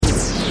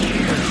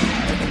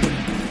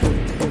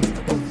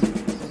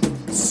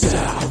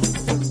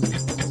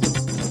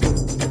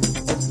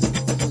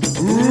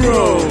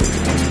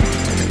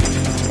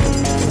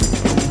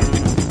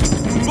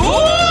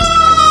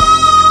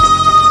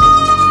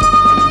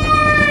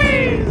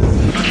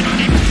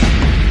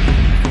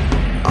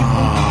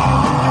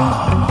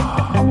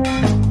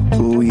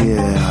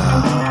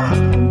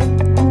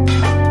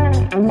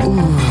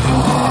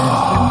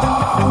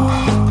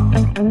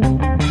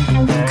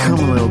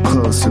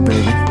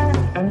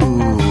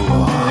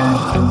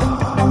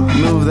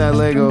Move that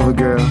leg over,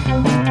 girl.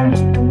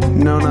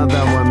 No, not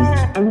that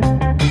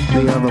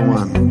one. The other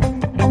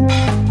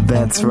one.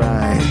 That's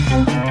right.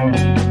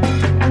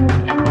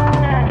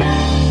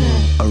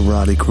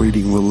 Erotic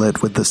reading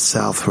roulette with the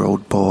South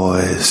Road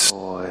Boys.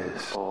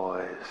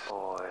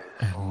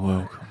 And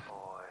welcome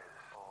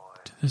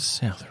to the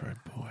South Road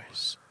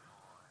Boys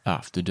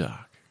After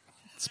Dark.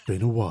 It's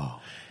been a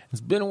while. It's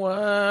been a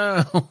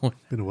while.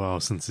 Been a while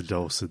since the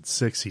dulcet,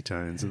 sexy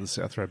tones of the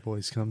South Road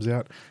Boys comes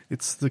out.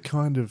 It's the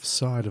kind of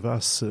side of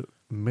us that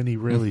many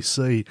rarely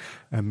see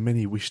and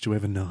many wish to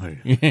ever know.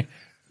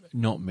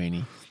 Not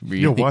many,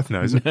 really. Your wife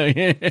knows it. No,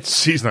 yeah.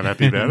 She's not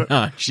happy about it.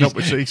 No, Not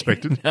what she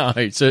expected. No,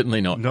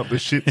 certainly not. Not the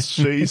shit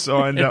she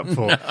signed up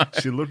for.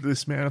 She looked at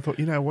this man and thought,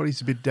 you know what,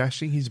 he's a bit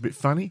dashing, he's a bit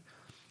funny,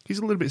 he's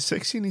a little bit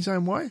sexy in his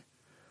own way.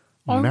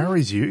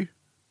 Marries you.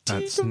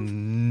 That's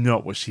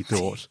not what she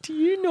thought. Do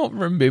you not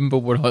remember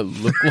what I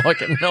look like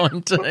at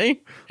 19?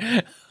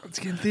 It's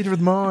getting theatre of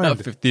the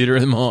mind. For Theatre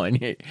of the Mind,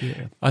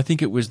 yeah. I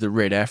think it was the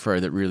red afro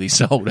that really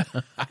sold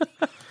her.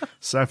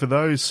 So for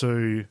those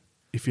who,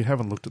 if you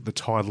haven't looked at the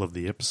title of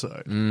the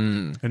episode,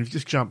 and if you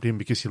just jumped in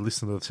because you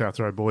listen to the South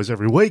Road Boys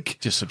every week,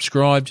 Just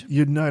subscribed.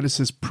 you'd notice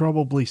there's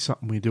probably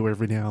something we do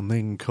every now and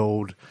then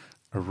called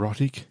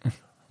erotic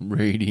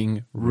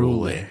Reading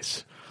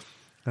roulette.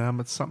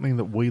 It's something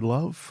that we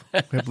love, we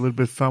have a little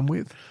bit of fun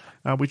with.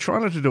 We try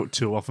not to do it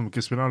too often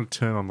because we don't want to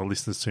turn on the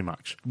listeners too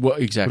much. Well,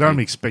 We exactly. don't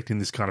be expecting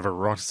this kind of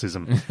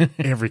eroticism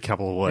every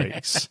couple of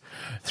weeks.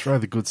 Throw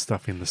the good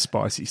stuff in, the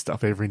spicy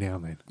stuff every now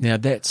and then. Now,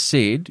 that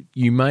said,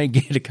 you may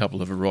get a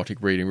couple of erotic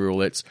reading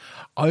roulettes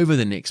over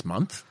the next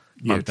month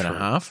and true. a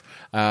half,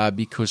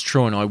 because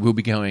Troy and I will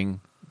be going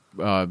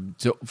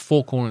to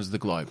four corners of the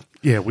globe.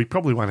 Yeah, we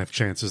probably won't have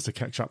chances to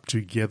catch up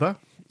together.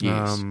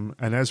 Yes. And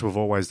as we've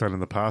always done in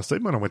the past,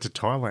 even when I went to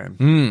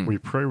Thailand, we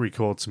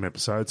pre-record some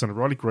episodes, and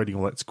erotic reading,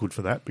 well, that's good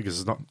for that because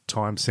it's not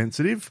time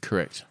sensitive.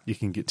 Correct. You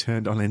can get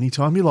turned on any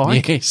time you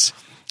like. Yes.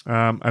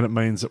 And it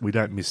means that we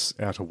don't miss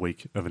out a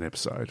week of an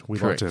episode. We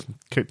like Correct. to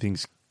keep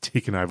things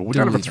ticking over. We've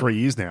done it for 3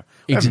 years now.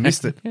 We haven't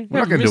missed it. Exactly. We're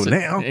not going to do it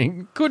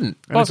now. Couldn't,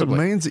 And if possibly.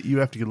 it means that you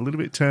have to get a little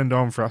bit turned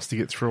on for us to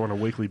get through on a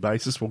weekly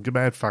basis, well, good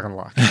bad fucking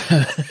luck.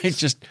 It's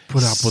just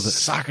Put up with it.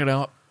 Suck it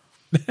up.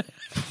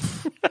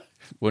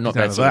 We're not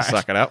None that of sort of that.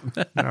 suck it up.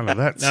 None of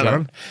that, No,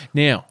 son.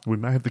 no. Now, We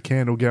may have the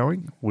candle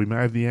going. We may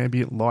have the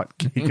ambient light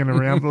kicking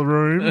around the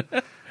room.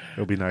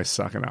 There'll be no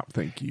sucking up.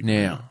 Thank you. very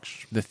now,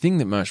 much. the thing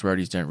that most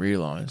roadies don't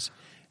realise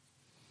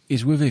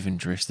is we've even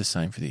dressed the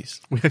same for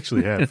this. We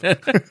actually have.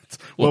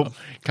 Well,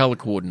 colour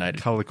coordinated.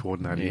 Colour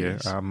coordinator,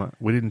 Yes. yeah.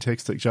 We didn't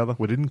text each other.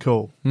 We didn't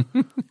call. We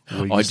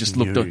I just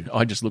looked knew,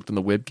 on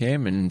the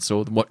webcam and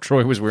saw what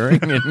Troy was wearing,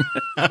 and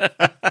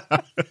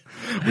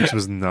which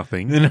was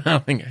nothing.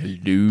 nothing.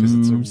 Hello,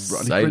 It's a running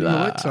sailor. pretty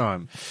late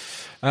time.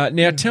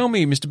 Now, tell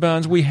me, Mr.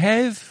 Barnes, we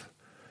have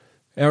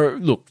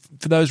look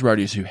for those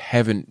roadies who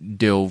haven't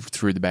delved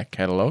through the back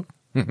catalogue.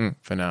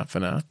 for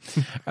now.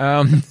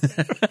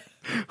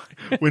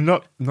 We're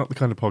not the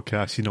kind of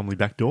podcast you normally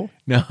backdoor.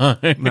 No,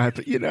 No,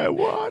 but you know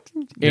what?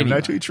 You never know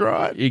Anyway. till you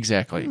try it.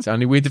 exactly. It's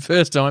only weird the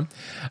first time.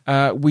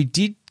 We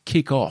did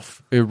kick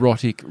off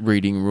erotic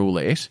reading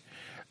roulette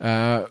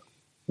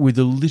with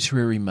a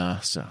literary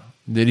master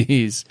that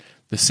is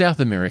the South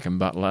American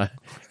butler,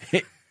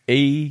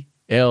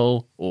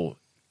 E.L. or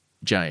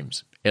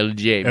James. L.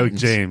 James. L.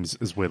 James,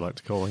 as we like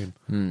to call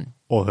him.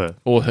 Or her.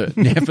 Or her.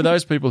 Now, for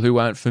those people who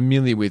aren't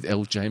familiar with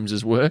L.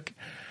 James's work,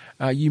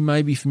 you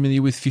may be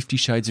familiar with 50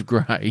 Shades of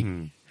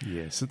Grey.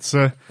 Yes, it's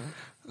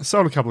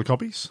sold a couple of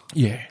copies.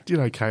 Yeah. Did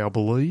okay, I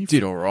believe.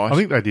 Did all right. I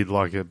think they did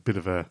like a bit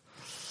of a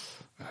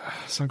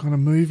some kind of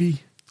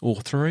movie. All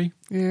three.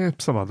 Yeah,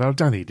 something like that. I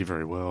don't think it did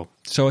very well.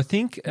 So I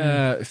think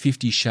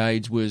 50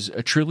 Shades was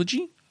a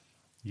trilogy,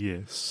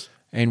 Yes.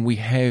 and we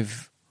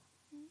have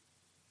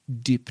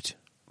dipped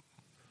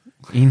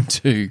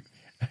into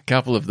a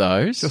couple of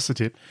those. Just a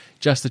tip.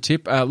 Just the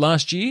tip.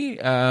 Last year,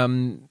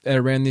 at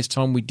around this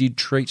time, we did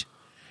treat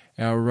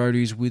our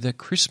roadies with a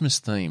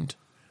Christmas-themed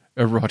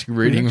erotic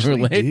reading We actually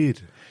roulette.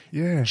 did.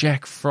 Yeah.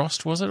 Jack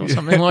Frost, was it, or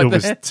something like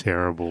it that? was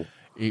terrible.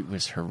 It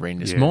was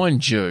horrendous. Yeah.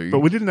 Mind you,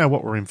 But we didn't know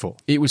what we're in for.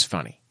 it was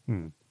funny.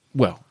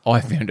 Well,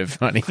 I found it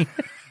funny.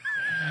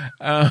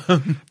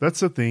 That's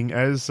the thing.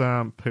 As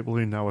people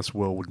who know us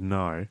well would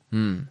know,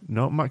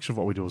 not much of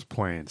what we do is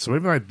planned. So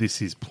even though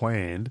this is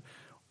planned,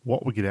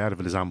 what we get out of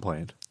it is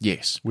unplanned.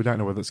 Yes. We don't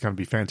know whether it's going to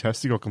be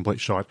fantastic or complete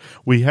shite.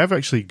 We have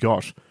actually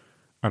got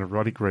an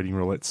erotic reading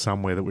roulette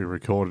somewhere that we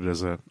recorded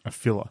as a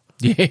filler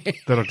Yeah.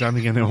 that I don't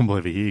think anyone will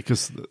ever hear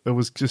because it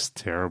was just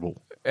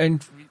terrible. And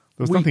There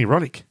was nothing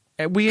erotic.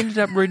 we ended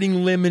up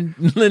reading Leonard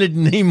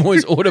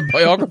Nimoy's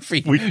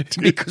autobiography We did.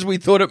 because we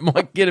thought it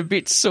might get a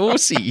bit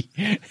saucy.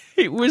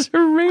 It was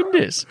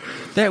horrendous.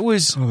 That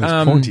was Oh,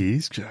 those pointy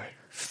ears, Joe.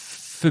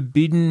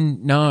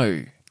 Forbidden,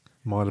 no,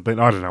 Might have been.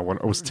 I don't know what.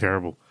 It was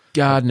terrible.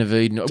 Garden of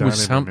Eden. It Don't was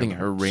even something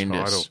remember the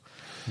horrendous.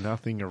 title.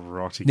 Nothing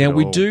erotic Now, at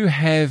we all. do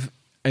have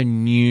a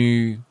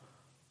new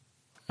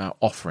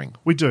offering.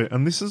 We do.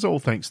 And this is all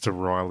thanks to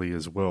Riley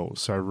as well.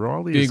 So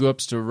Riley has Big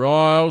ups to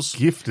Riles.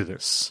 gifted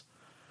us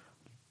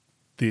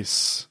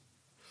this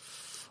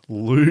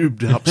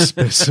lubed up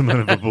specimen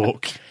of a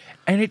book.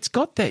 And it's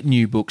got that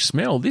new book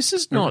smell. This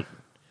is not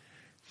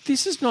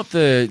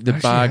the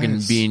bargain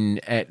has. bin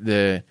at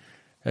the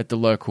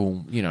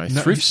local,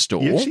 thrift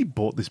store. He actually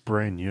bought this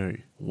brand new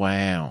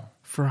Wow.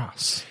 for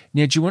us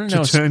Now, do you want to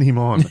know to turn him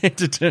on.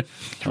 to turn-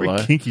 Very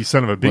Hello? kinky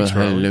son of a bitch,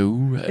 Well, Riley.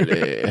 hello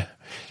there.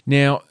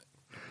 Now,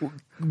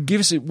 give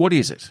us what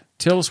is it?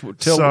 Tell So me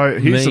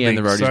here's the and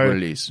the thing. roadies So what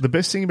it is. the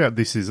best thing about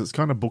this is it's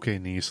kind of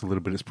bookending us a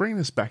little bit. It's bringing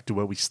us back to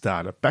where we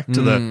started, back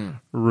to the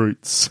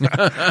roots.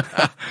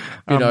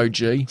 Bit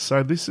OG.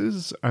 So this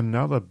is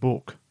another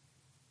book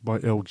by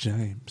L.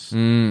 James,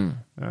 Mm.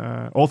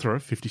 author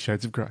of 50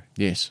 Shades of Grey,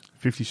 Yes.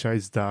 50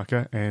 Shades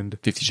Darker, and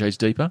 50 Shades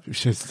Deeper. 50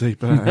 Shades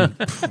Deeper,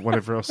 and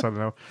whatever else, I don't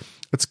know.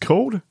 It's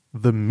called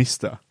The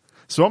Mister.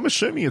 So I'm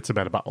assuming it's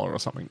about a butler or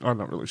something. I'm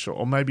not really sure.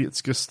 Or maybe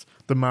it's just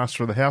the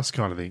master of the house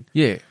kind of thing.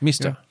 Yeah,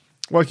 Mister.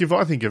 Like, if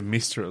I think of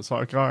Mister, it's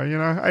like,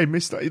 hey,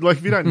 Mister. Like,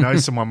 if you don't know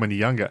someone when you're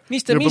younger,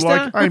 Mister, you'll be Mister.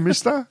 like, hey,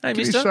 Mister, Hey, can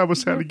you Mister. show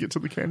us how to get to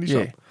the candy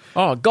Yeah. shop?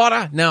 Oh, got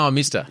her. Now I'm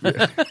Mister.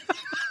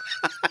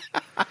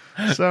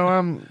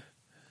 So,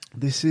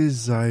 this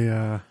is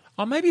a...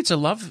 Oh, maybe it's a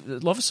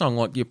love song,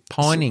 like you're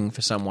pining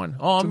for someone.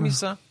 Oh,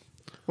 Mister.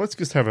 let's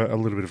just have a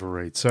little bit of a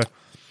read. So,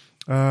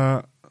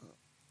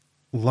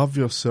 love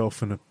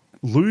yourself and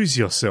lose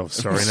yourself.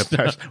 Sorry, in a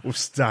passion. We've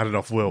started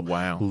off well.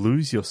 Wow.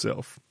 Lose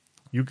yourself.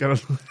 You got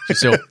to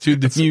Yourself to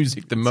the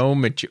music the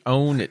moment you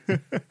own it.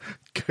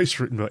 Ghost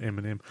written by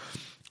Eminem.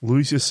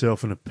 Lose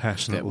yourself in a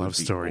passionate That would love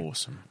be story.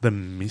 awesome. The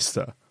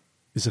Mister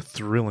is a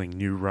thrilling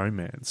new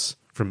romance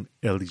from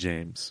Ellie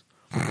James,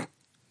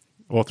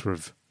 author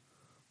of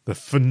the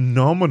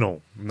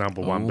phenomenal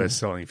 #1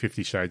 best-selling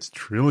 50 Shades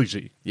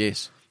trilogy.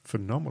 Yes.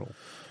 Phenomenal.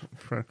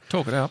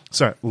 Talk it up.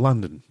 So,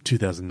 London,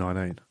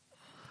 2019.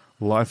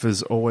 Life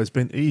has always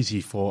been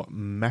easy for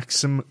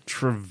Maxim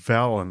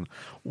Trevelyan.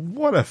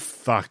 What a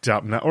fucked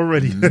up name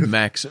already.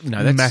 Maxim.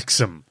 No,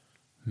 that's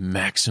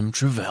Maxim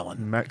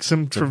Trevelyan. Maxim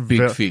a big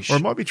Trevelyan. fish. Or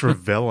it might be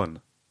Trevelyan.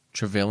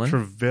 Trevelyan?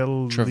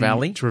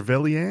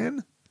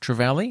 Trevelyan?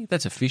 Trevally?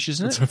 That's a fish,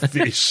 isn't It's it? a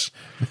fish.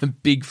 A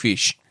big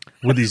fish.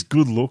 With his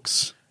good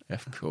looks,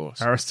 Of course.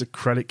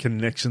 aristocratic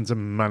connections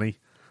and money.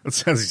 It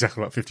sounds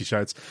exactly like 50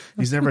 Shades.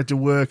 He's never had to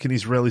work and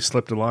he's rarely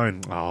slept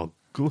alone. Oh,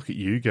 look at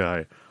you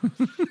go.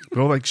 But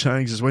all that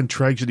changes when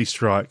tragedy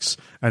strikes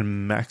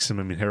and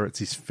Maximum inherits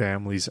his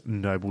family's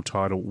noble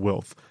title,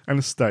 wealth, and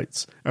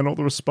estates, and all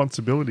the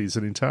responsibilities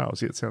it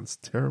entails. Yeah, it sounds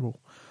terrible.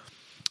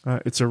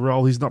 It's a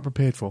role he's not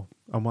prepared for,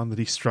 and one that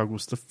he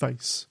struggles to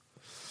face.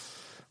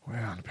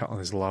 Wow, and apparently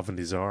there's love and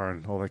desire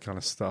and all that kind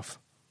of stuff.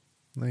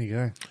 There you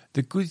go.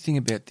 The good thing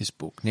about this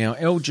book, now,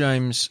 L.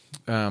 James...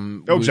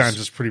 James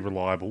is pretty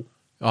reliable.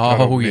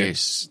 Oh, yeah.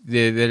 yes.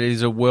 There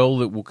is a well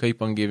that will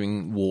keep on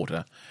giving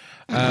water.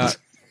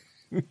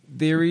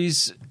 There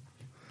is...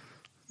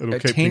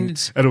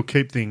 It'll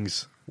keep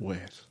things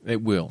wet.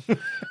 It will.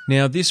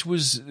 Now, this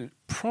was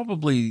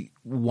probably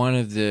one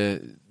of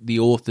the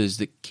authors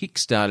that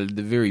kick-started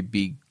the very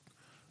big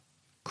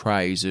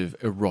craze of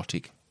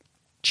erotic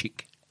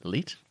chick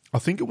lit. I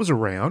think it was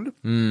around,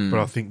 but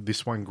I think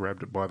this one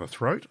grabbed it by the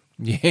throat.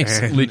 Yes,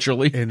 and-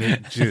 literally. And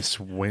it just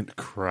went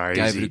crazy.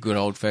 Gave it a good And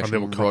there were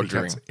old-fashioned rogering.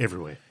 copycats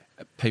everywhere.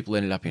 People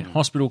ended up in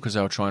hospital because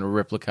they were trying to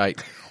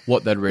replicate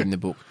what they'd read in the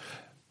book.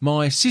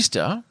 My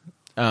sister,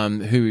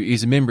 who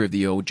is a member of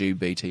the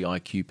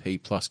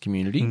LGBTIQP plus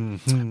community,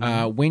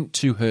 went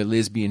to her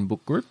lesbian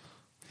book group,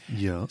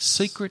 Yeah.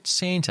 Secret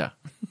Santa,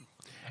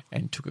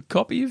 and took a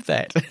copy of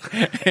that.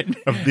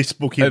 Of this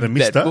book here, Of The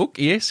Mister. that book,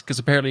 yes, because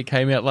apparently it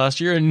came out last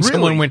year, and Really?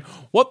 someone went,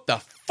 "What the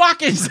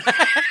fuck is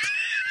that?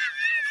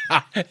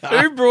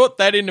 Who brought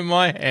that into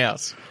my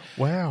house?"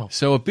 Wow.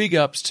 So a big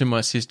ups to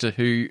my sister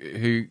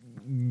who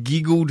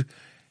giggled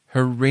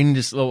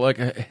horrendously, like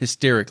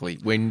hysterically,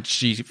 when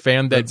she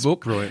found that That's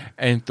book brilliant.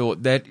 and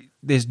thought that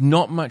there's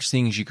not much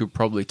things you could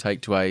probably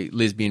take to a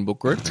lesbian book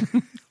group.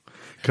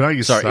 Can I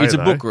just Sorry, say, it's a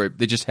though, book group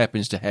that just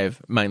happens to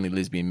have mainly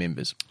lesbian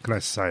members. Can I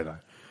say, though,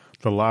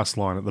 the last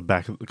line at the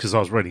back, because I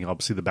was reading,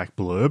 obviously, the back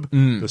blurb,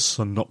 the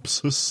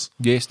synopsis.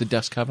 Yes, the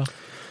dust cover.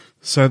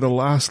 So the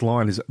last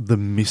line is, The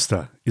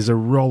Mister is a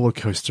roller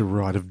coaster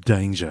ride of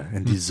danger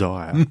and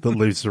desire that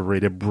leaves the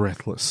reader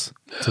breathless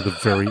to the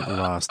very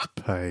last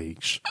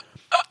page.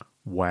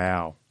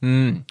 Wow. I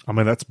mean,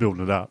 that's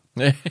building it up.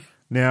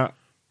 Now,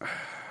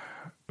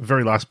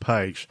 very last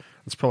page,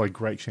 it's probably a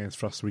great chance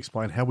for us to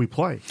explain how we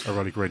play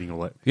erotic reading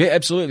roulette. Yeah,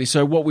 absolutely.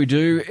 So what we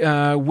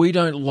do, we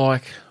don't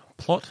like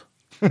plot.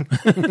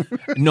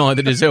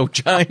 Neither does L.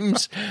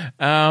 James.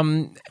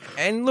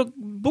 And look,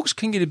 books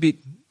can get a bit,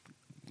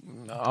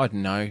 I don't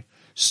know,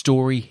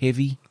 story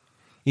heavy.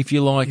 If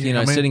you like, Yeah,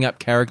 I mean, setting up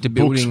character Books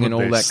building with and all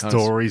their that kind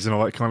of stories and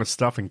all that kind of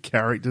stuff and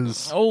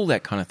characters. all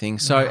that kind of thing.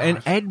 So, and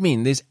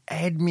admin, there's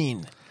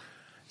admin.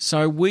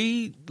 So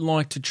we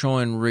like to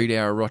try and read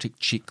our erotic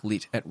chick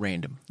lit at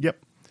random. Yep.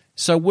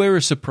 So we're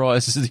as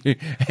surprised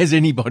as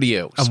anybody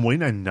else. And we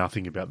know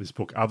nothing about this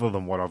book other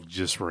than what I've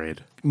just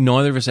read.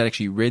 Neither of us had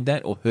actually read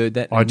that or heard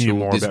that I until knew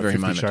more this about very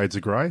 50 moment. Shades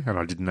of Grey, and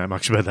I didn't know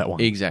much about that one.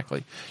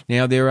 Exactly.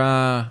 Now, there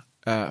are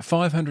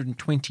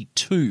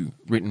 522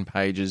 written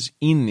pages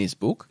in this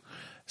book,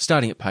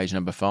 starting at page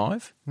number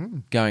 5,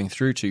 going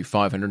through to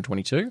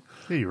 522.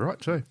 Yeah, you're right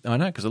too. I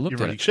know, because I looked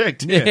You've at already it.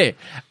 checked. Yeah.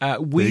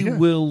 We There you go.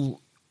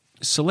 will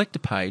select a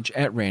page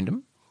at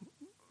random.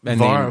 And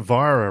Via then,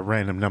 a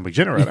random number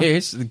generator.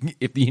 yes,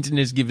 if the internet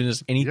has given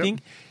us anything,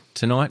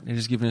 tonight it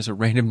has given us a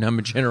random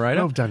number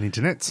generator. Well done,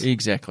 internets.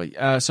 Exactly.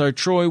 So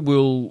Troy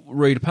will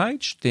read a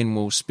page, then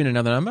we'll spin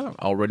another number.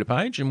 I'll read a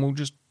page, and we'll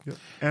just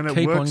And it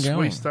keep works. on going.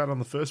 We start on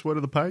the first word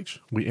of the page.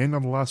 We end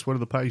on the last word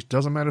of the page.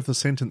 Doesn't matter if the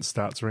sentence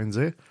starts or ends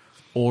there.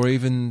 or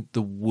even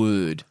the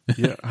word.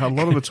 Yeah, a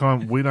lot of the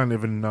time we don't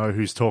even know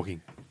who's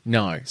talking.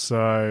 No.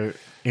 So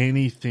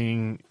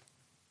anything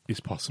is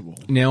possible.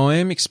 Now, I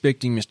am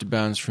expecting, Mr.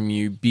 Barnes, from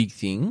you big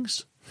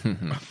things.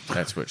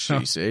 That's what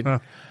she said.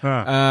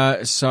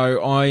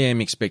 So I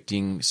am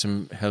expecting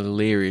some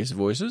hilarious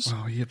voices.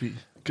 Oh, yeah,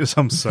 because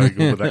I'm so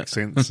good with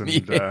accents.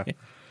 And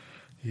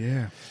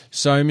yeah.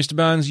 So, Mr.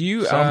 Barnes,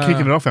 you So are... I'm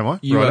kicking it off, am I?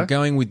 You Righto. are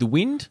going with the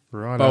wind,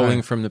 Righto.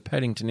 bowling from the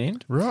Paddington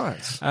end.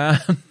 Right.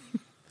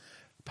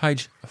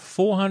 Page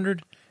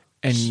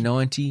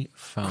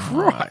 495.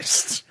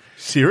 Christ.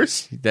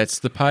 Serious? That's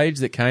the page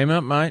that came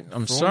up, mate.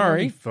 I'm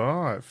sorry.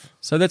 5.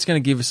 So that's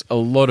going to give us a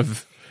lot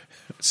of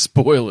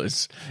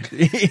spoilers.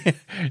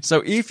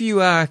 So if you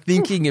are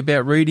thinking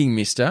about reading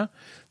Mister,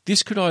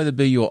 this could either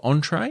be your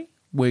entree,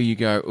 where you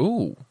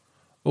go,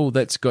 oh,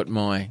 that's got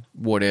my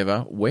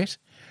whatever wet,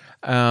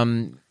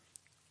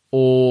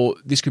 or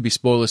this could be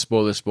spoilers,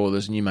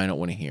 and you may not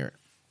want to hear it.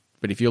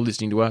 But if you're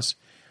listening to us,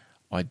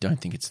 I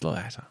don't think it's the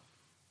latter.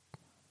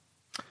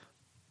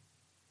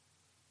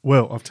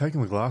 Well, I've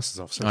taken the glasses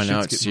off, so I know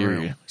shit's it's getting real.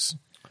 serious.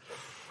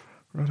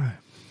 Righto.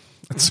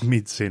 It's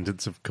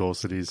mid-sentence, of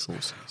course it is. Of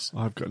course it is.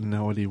 I've got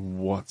no idea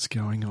what's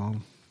going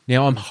on.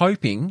 Now, I'm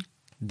hoping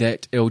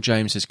that L.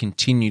 James has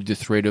continued the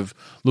thread of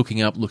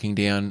looking up, looking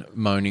down,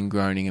 moaning,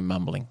 groaning, and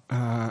mumbling.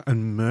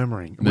 And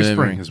murmuring. Murmuring,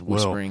 Whispering as well.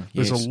 whispering,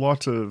 There's yes. a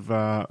lot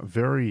of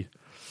very...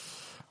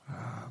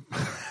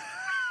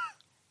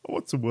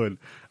 what's the word?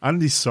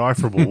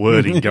 Undecipherable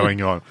wording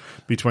going on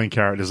between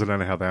characters. I don't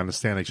know how they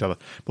understand each other.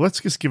 But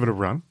let's just give it a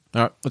run.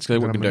 All right, let's go.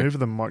 I'm What we going can to do. move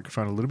the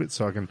microphone a little bit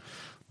so I can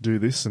do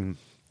this. And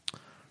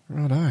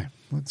righto,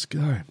 let's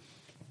go.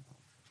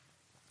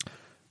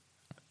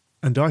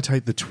 And I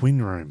take the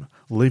twin room,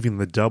 leaving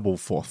the double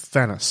for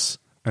Thanos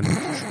and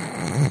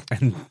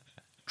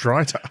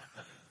Drita.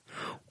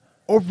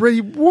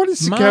 Already, what is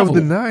the go with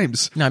the Marvel.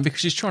 names? No,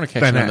 because she's trying to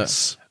catch another.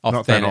 Thanos, Oh,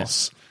 not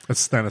Thanos.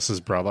 It's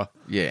Thanos' brother.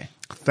 Yeah.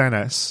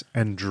 Thanos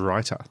and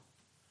Drita.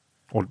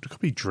 Or it could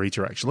be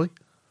Drita, actually.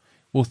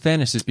 Well,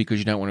 Thanos is because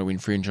you don't want to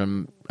infringe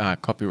on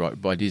copyright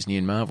by Disney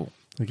and Marvel.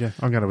 Okay,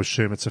 I'm going to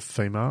assume it's a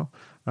female.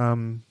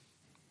 Will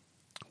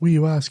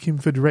you ask him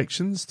for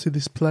directions to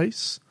this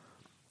place?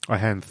 I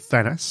hand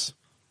Thanos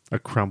a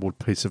crumbled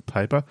piece of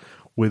paper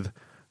with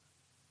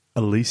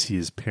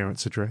Alicia's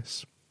parents'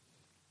 address.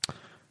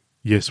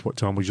 Yes, what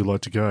time would you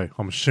like to go?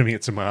 I'm assuming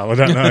it's a male, I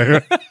don't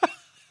know.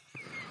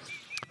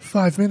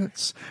 5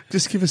 minutes.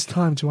 Just give us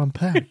time to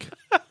unpack.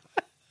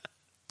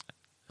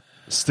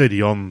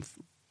 Steady on,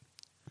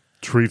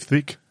 tree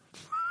thick.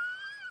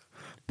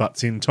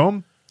 Butts in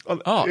Tom.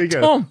 Oh, there you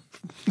go. Tom.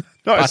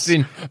 Nice.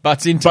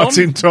 Butts in Tom. Butts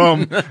in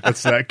Tom.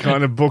 That's that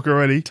kind of book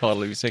already.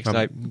 Title of your sex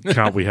tape.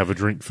 Can't we have a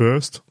drink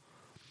first?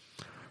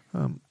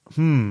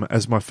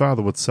 As my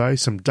father would say,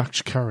 some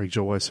Dutch courage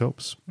always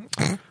helps.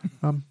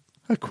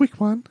 A quick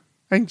one.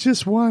 Ain't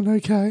just one,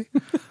 okay?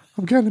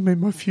 I'm going to meet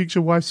my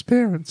future wife's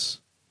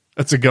parents.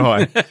 That's a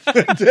guy.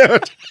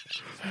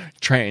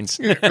 Trans.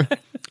 And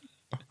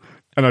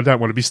I don't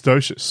want to be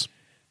stocious.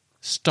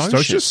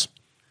 Stocious.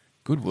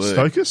 Good word.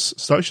 Stocious?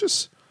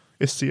 Stocious?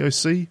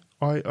 Stocious?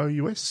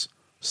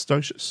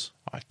 Stocious.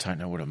 I don't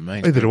know what it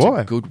means. Neither but do it's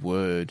I. a good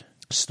word.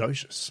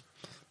 Stocious.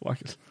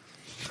 Like it.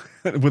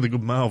 With a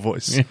good male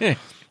voice.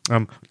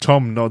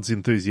 Tom nods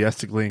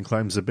enthusiastically and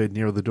claims the bed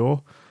nearer the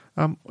door.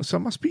 So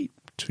it must be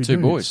two Two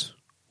dudes. boys.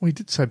 Well, he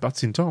did say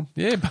butts in Tom.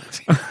 Yeah,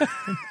 but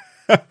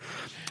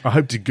I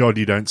hope to God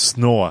you don't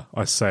snore,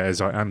 I say as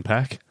I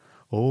unpack.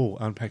 Oh,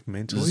 unpack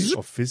mentally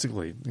or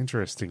physically.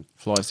 Interesting.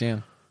 flies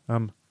down.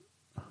 An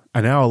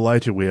hour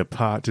later, we are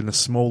parked in a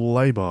small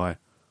lay-by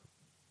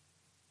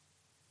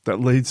that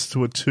leads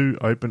to two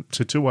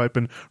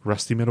open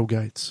rusty metal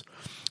gates.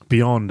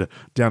 Beyond,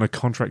 down a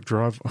contract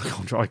drive.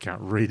 I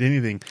can't read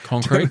anything.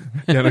 Concrete?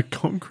 Down a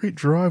concrete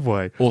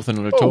driveway. Author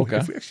not a talker.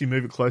 If we actually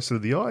move it closer to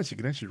the eyes, you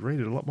can actually read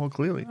it a lot more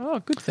clearly. Oh,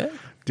 good thing.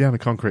 Down a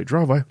concrete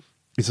driveway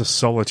is a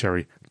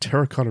solitary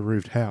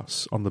terracotta-roofed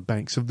house on the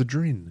banks of the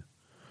Drin.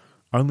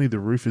 Only the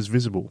roof is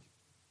visible.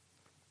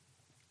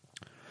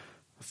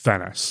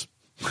 Thanos.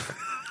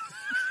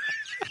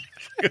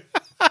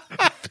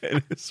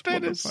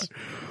 Thanos.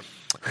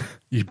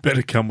 You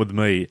better come with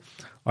me,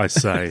 I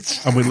say.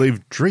 And we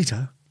leave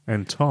Drita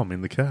and Tom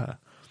in the car.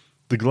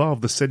 The glow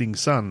of the setting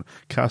sun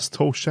casts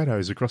tall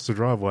shadows across the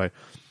driveway.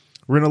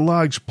 We're in a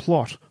large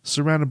plot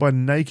surrounded by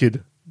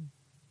naked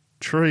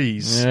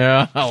trees.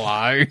 Yeah,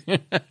 hello.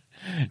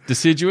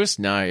 Deciduous?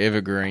 No,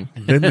 evergreen.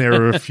 Then there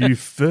are a few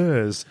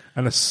firs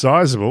and a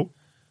sizable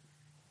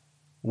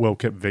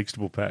well-kept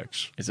vegetable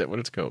patch. Is that what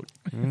it's called?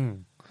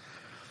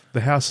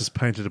 The house is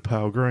painted a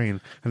pale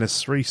green and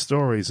has 3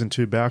 stories and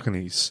 2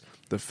 balconies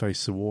that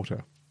face the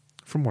water,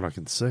 from what I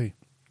can see.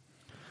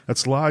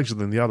 It's larger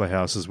than the other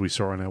houses we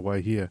saw on our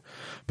way here.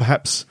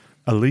 Perhaps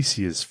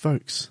Alicia's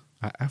folks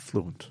are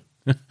affluent.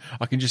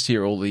 I can just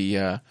hear all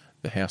the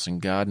house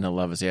and gardener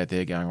lovers out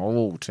there going,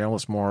 "Oh, tell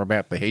us more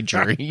about the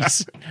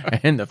hedgeries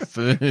and the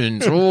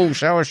ferns. Oh,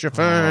 show us your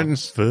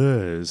ferns."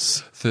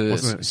 Furs. Furs.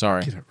 Wasn't it?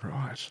 Sorry. Get it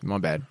right. My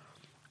bad.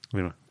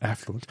 Anyway,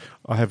 affluent.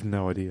 I have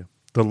no idea.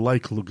 The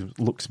lake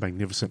looks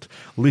magnificent,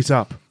 lit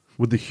up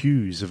with the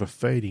hues of a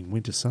fading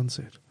winter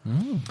sunset.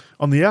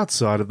 On the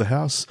outside of the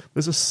house,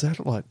 there's a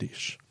satellite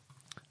dish.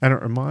 And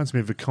it reminds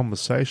me of a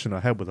conversation I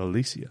had with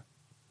Alicia.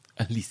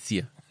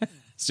 Alicia.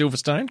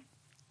 Silverstone?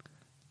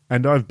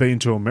 And I've been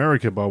to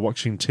America by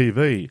watching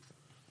TV.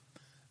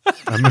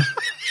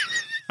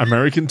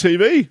 American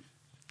TV?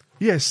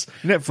 Yes,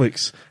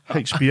 Netflix,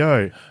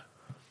 HBO.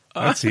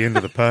 That's the end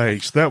of the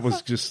page. That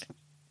was just...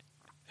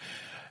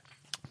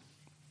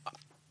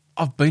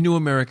 I've been to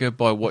America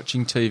by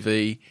watching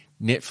TV,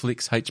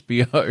 Netflix,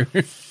 HBO.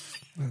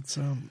 That's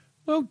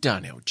Well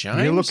done, L.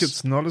 James. Yeah, look,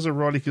 it's not as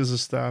erotic as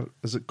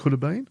it could have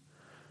been,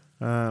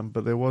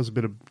 but there was a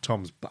bit of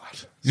Tom's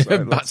butt.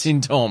 So Butts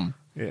in Tom.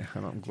 Yeah,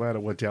 and I'm glad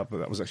it worked out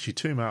that was actually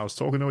 2 males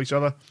talking to each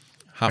other.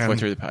 Halfway and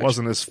through the page.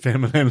 Wasn't as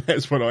feminine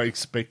as what I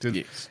expected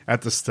Yes.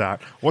 at the start.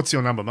 What's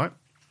your number, mate?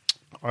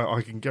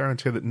 I can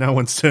guarantee that no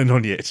one's turned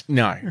on yet.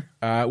 No.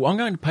 Well, I'm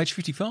going to page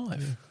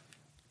 55.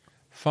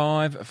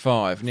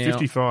 5. Now,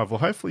 55. Well,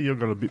 hopefully you've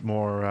got a bit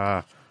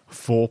more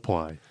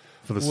foreplay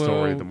for the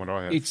story than what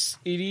I have. It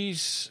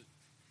is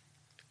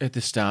at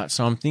the start,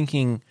 so I'm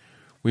thinking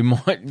we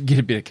might get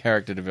a bit of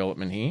character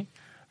development here.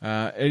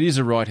 It is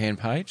a right-hand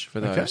page for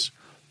those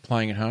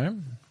playing at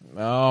home.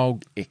 Oh,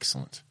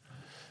 excellent.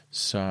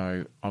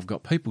 So I've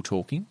got people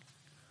talking,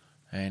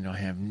 and I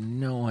have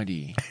no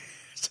idea.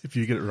 If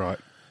you get it right.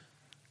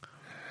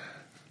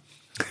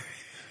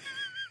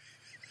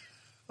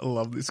 I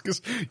love this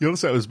because you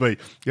also it was me.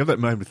 You have that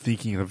moment of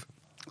thinking of,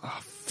 oh,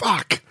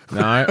 fuck.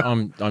 No,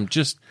 I'm going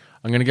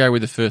to go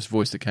with the first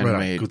voice that came to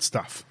my head. Good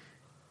stuff.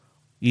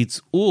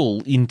 It's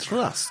all in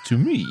trust to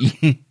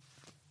me.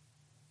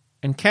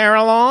 And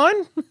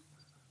Caroline?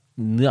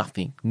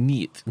 Nothing,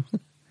 niet.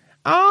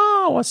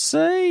 Oh, I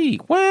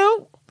see.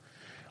 Well,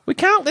 we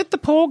can't let the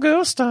poor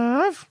girl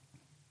starve.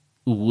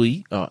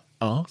 We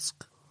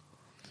ask.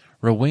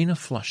 Rowena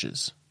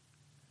flushes.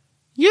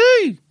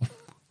 You,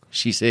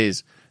 she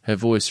says, her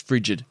voice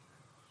frigid.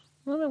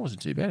 Well, that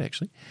wasn't too bad,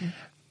 actually.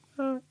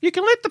 You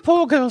can let the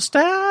poor girl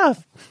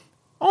starve.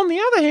 On the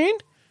other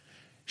hand,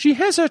 she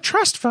has her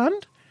trust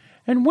fund,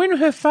 and when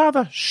her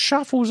father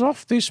shuffles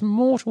off this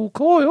mortal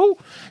coil,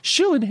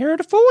 she'll inherit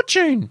a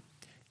fortune.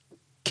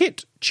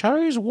 Kit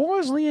chose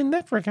wisely in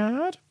that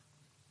regard.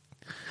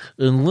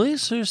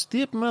 Unless her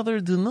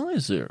stepmother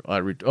denies her,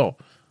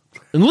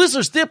 unless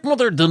her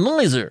stepmother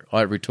denies her,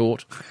 I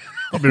retort.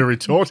 I've been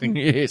retorting.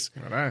 Yes.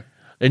 I know.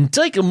 And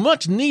take a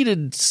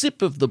much-needed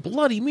sip of the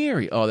Bloody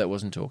Mary. Oh, that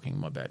wasn't talking.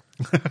 My bad.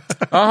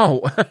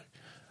 Oh,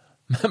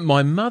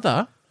 my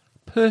mother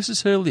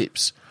purses her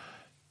lips.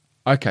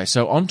 Okay,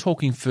 so I'm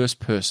talking first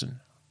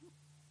person.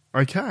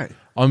 Okay.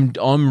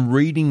 I'm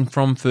reading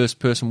from first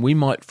person. We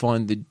might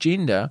find the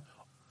gender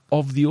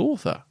of the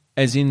author,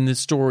 as in the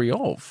story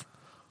of.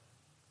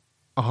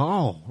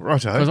 Oh,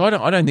 righto. Because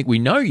I don't think we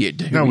know yet.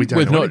 Do No, we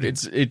don't know not.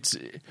 It's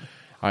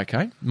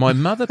okay. My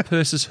mother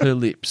purses her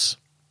lips.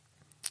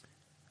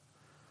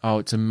 Oh,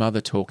 it's a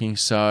mother talking.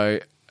 So,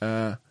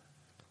 oh,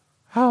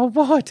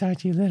 why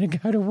don't you let her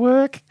go to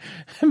work?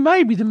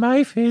 Maybe the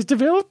Mayfair's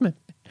development.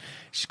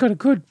 She's got a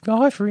good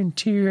eye for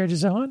interior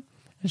design,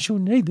 and she'll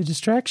need the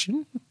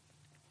distraction.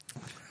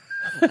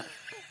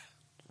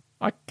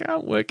 I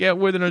can't work out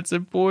whether it's a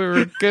boy or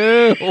a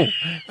girl.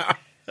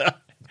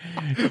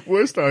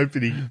 Worst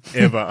opening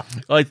ever.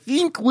 I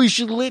think we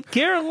should let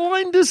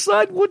Caroline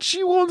decide what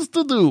she wants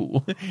to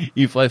do.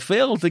 If I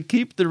fail to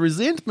keep the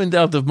resentment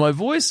out of my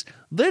voice,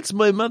 that's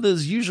my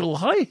mother's usual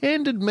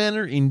high-handed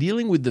manner in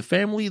dealing with the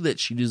family that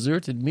she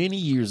deserted many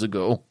years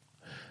ago.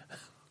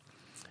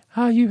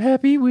 Are you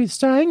happy with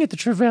staying at the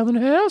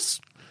Trevelyan house?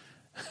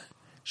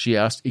 She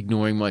asked,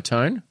 ignoring my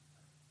tone.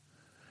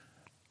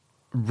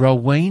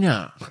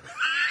 Rowena.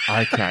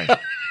 Okay.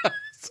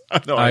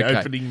 An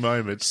opening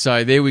moment.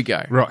 So there we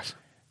go. Right.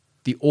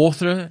 The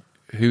author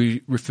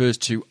who refers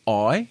to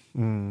I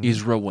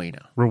is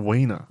Rowena.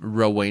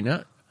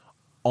 Rowena.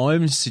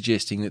 I'm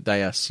suggesting that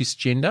they are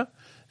cisgender,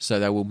 so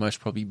they will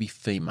most probably be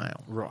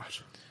female.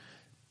 Right.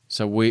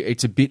 So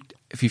it's a bit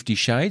 50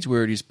 Shades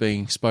where it is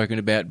being spoken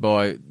about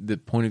by the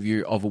point of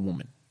view of a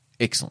woman.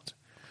 Excellent.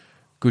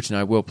 Good to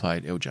know. Well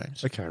played, L.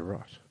 James. Okay,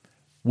 right.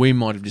 We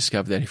might have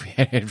discovered that if we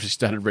had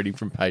started reading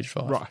from page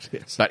 5. Right,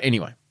 yes. But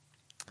anyway.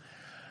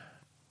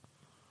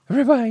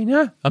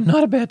 Rowena, I'm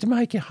not about to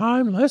make you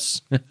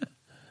homeless.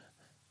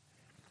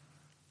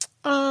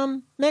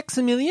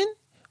 Maximilian,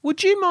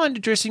 would you mind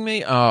addressing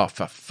me? Oh,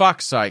 for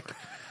fuck's sake.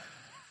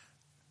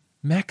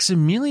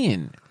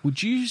 Maximilian,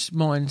 would you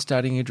mind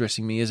starting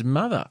addressing me as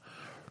mother?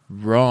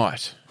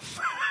 Right.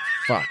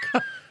 Fuck.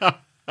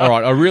 All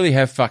right, I really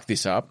have fucked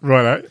this up.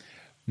 Righto.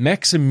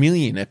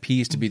 Maximilian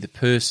appears to be the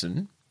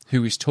person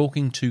who is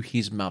talking to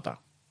his mother.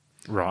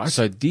 Right.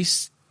 So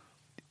this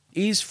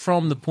is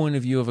from the point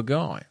of view of a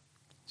guy.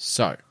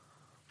 So,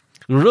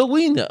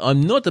 Rowena,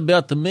 I'm not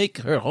about to make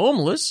her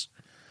homeless.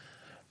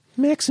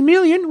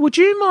 Maximilian, would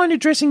you mind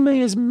addressing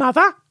me as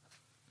mother?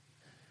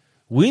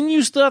 When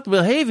you start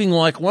behaving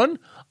like one,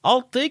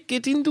 I'll take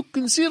it into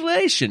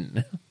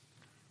consideration.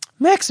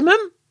 Maximum?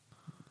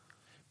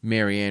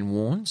 Marianne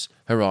warns,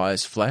 her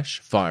eyes flash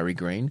fiery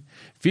green.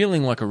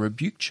 Feeling like a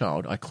rebuked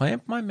child, I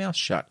clamp my mouth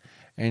shut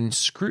and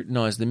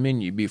scrutinise the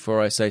menu before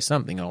I say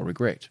something I'll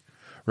regret.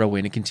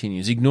 Rowena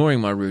continues, ignoring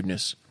my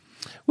rudeness.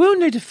 We'll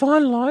need to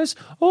finalise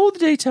all the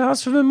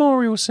details for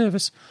memorial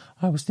service.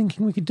 I was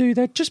thinking we could do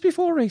that just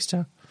before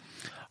Easter.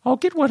 I'll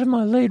get one of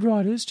my lead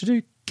writers to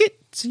do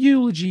Kit's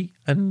eulogy,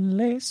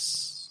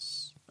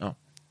 unless...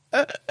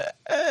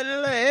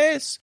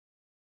 unless...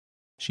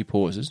 She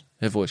pauses,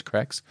 her voice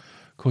cracks,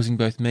 causing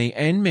both me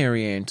and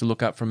Marianne to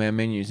look up from our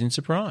menus in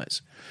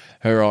surprise.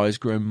 Her eyes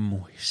grow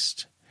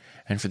moist,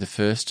 and for the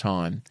first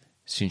time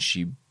since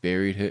she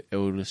buried her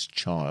eldest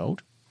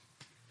child,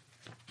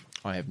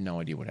 I have no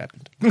idea what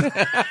happened.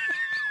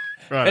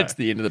 Right. That's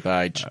the end of the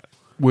page.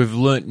 We've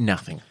learnt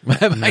nothing.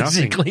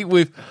 Basically,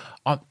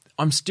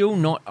 I'm still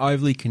not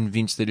overly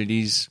convinced that it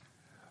is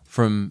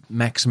from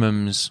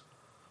Maximum's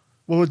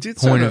Well, it did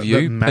point say of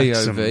view, that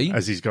Maxim, POV.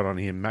 as he's got on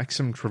here,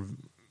 Maxim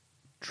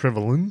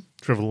Trevelyan?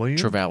 Trevally.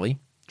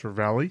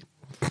 Trevally?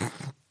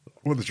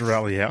 Or the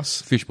Trevally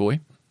house. Fish boy.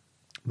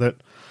 That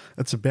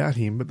it's about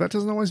him, but that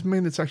doesn't always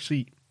mean it's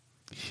actually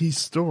his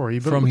story,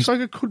 but From it looks his- like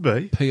it could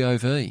be.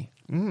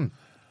 POV.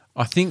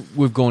 I think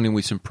we've gone in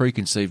with some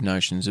preconceived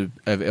notions of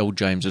L.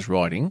 James's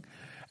writing,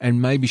 and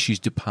maybe she's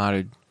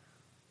departed.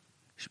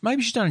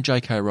 Maybe she's done a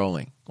J.K.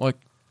 Rowling. Like,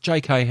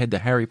 J.K. had the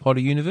Harry Potter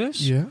universe,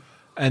 Yeah.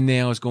 and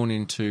now has gone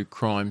into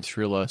crime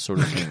thriller sort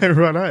of thing.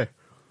 Righto.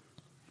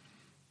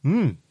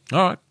 All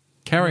right,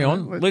 carry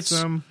on. Let's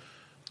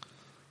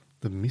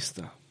the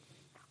Mister.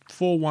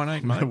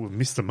 418, mate. No, well,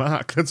 Mr.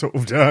 Mark. That's what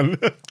we've done.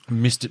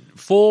 Mr.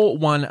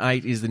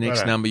 418 is the next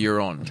Righto. number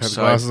you're on. Have the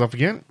So, glasses off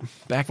again.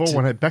 back to-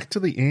 418. Back to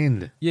the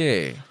end.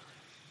 yeah.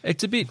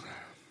 It's a bit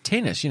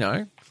tennis, you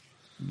know.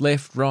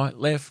 Left, right,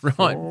 front,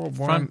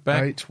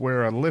 back. 418.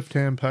 We're a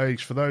left-hand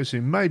page for those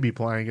who may be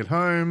playing at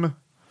home.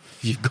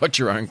 You've got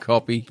your own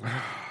copy.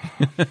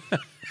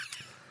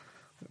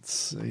 Let's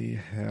see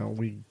how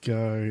we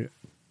go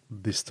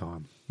this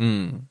time.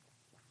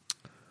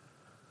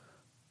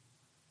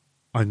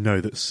 I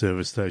know that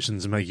service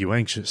stations make you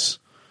anxious.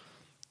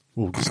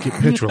 We'll just get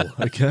petrol,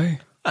 okay?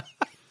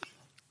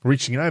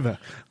 Reaching over,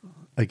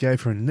 I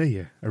gave her a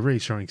knee, a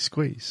reassuring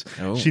squeeze.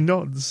 Oh. She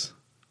nods,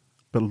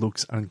 but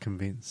looks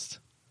unconvinced.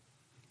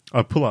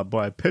 I pull up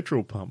by a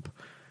petrol pump,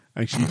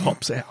 and she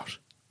hops out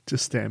to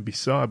stand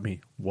beside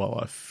me while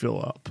I fill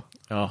up.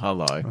 Oh,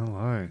 hello.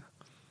 Hello.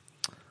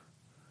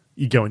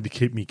 You going to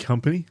keep me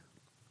company?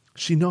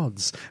 She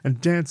nods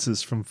and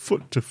dances from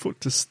foot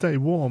to stay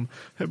warm,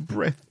 her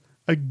breath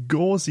a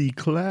gauzy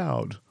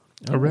cloud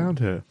around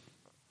her.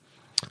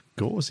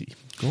 Gauzy.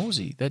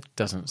 Gauzy. That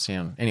doesn't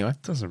sound... Anyway.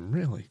 Doesn't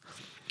really.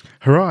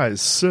 Her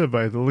eyes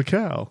survey the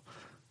locale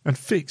and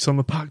fix on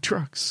the parked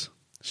trucks.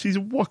 She's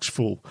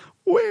watchful,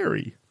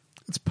 wary.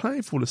 It's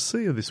painful to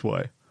see her this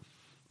way,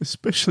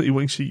 especially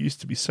when she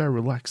used to be so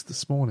relaxed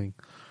this morning.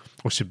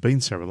 Or she'd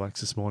been so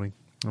relaxed this morning.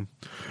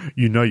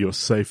 You know you're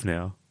safe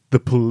now. The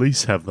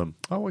police have them.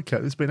 Oh, okay,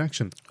 there's been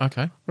action.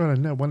 Okay. Right,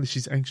 no wonder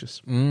she's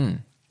anxious.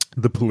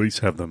 The police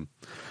have them.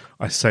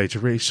 I say to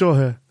reassure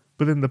her,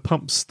 but then the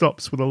pump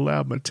stops with a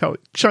loud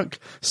metallic chunk,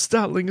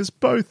 startling us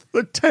both.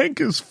 The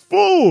tank is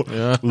full.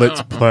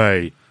 Let's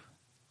play.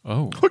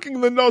 Oh,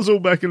 Hooking the nozzle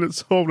back in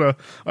its holder,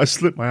 I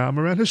slip my arm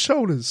around her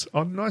shoulders.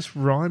 Oh, nice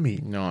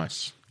rhymey.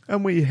 nice.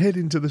 And we head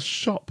into the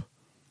shop.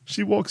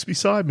 She walks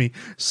beside me,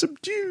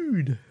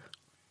 subdued.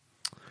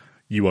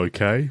 You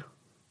okay?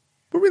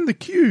 We're in the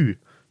queue.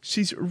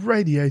 She's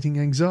radiating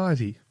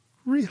anxiety.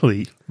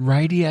 Really?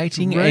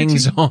 Radiating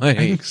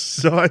anxiety.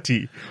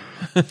 Anxiety.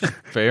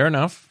 Fair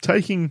enough.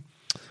 Taking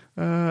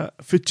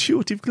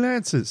furtive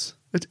glances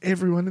at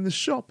everyone in the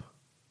shop.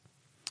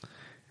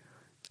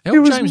 L.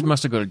 was James m-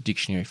 must have got a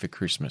dictionary for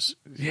Christmas.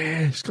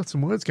 Yeah, she's got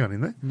some words going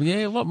in there.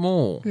 Yeah, a lot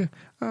more.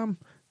 Yeah.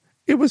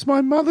 It was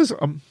my mother's.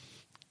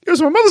 It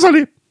was my mother's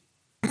idea.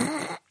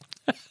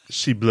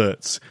 She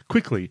blurts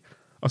quickly.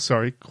 Oh,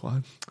 sorry,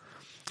 quiet.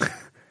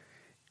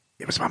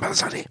 It was my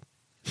mother's idea.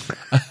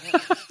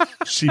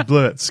 She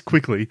blurts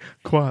quickly,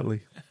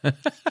 quietly.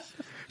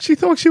 She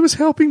thought she was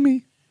helping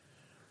me.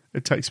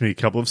 It takes me a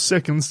couple of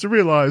seconds to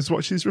realise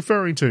what she's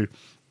referring to.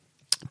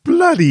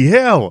 Bloody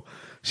hell!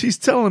 She's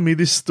telling me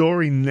this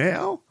story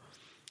now?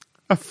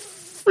 A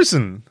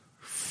frisson.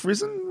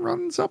 Frisson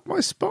runs up my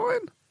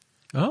spine?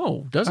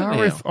 Oh, does it now?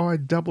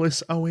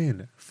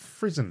 RFISSON.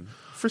 Frisson.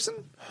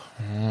 Frisson?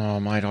 Oh,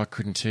 mate, I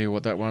couldn't tell you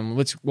what that one...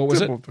 What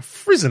was it?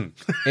 Frisson.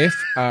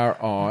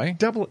 F-R-I...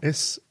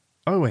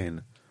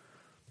 SSON.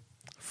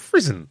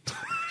 Frisson.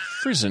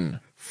 Frisson.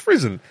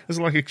 Frizzen is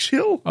like a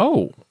chill.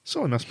 Oh,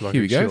 So it must be like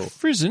here a we go. chill.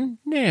 Frizzen,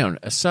 noun,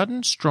 a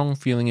sudden, strong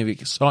feeling of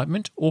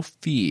excitement or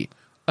fear.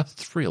 A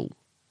thrill.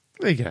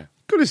 There you go.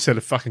 Good instead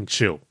of fucking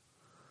chill.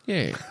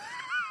 Yeah.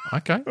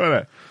 Okay.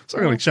 Right. So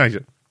I'm going to change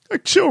it. A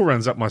chill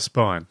runs up my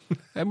spine.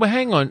 Well,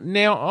 hang on.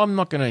 Now, I'm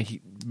not going to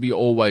be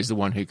always the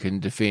one who can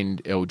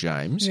defend Elle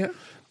James. Yeah.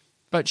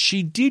 But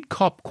she did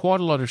cop quite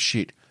a lot of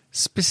shit,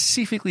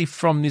 specifically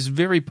from this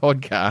very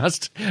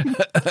podcast,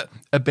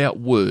 about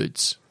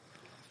words.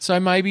 So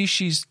maybe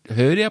she's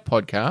heard our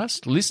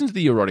podcast, listened to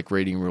the erotic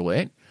reading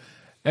roulette,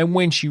 and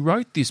when she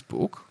wrote this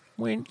book,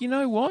 went, you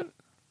know what?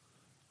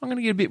 I'm going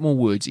to get a bit more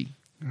wordsy.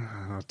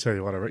 I'll tell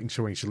you what, I reckon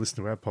when she listened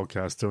to our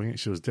podcast doing it,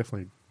 she was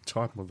definitely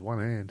typing with one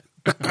hand.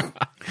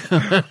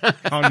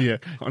 on your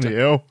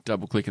L.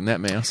 Double clicking that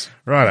mouse.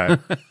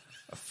 Righto.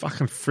 A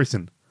fucking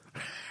Frizzen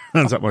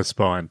runs up my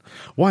spine.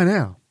 Why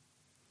now?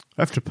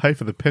 I have to pay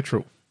for the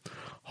petrol.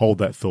 Hold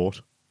that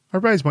thought. I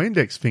raise my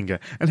index finger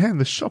and hand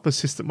the shop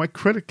assistant my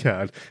credit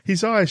card.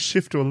 His eyes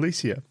shift to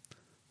Alicia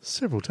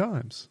several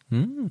times.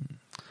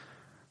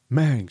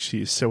 Man,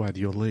 she is so out of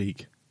your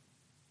league.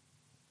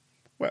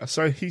 Well,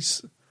 so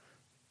she's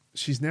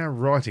now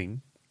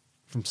writing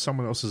from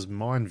someone else's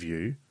mind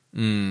view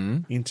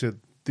into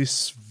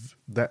this.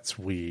 That's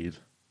weird.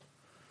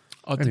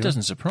 Oh, Anyway. That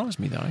doesn't surprise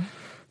me, though.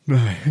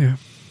 No, yeah.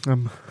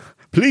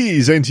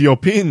 Please enter your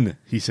PIN,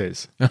 he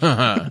says,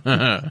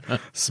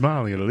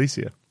 smiling at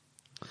Alicia,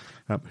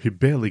 who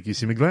barely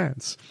gives him a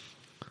glance.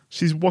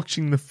 She's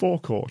watching the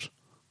forecourt,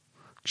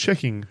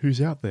 checking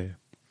who's out there.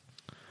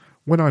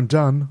 When I'm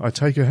done, I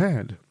take her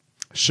hand.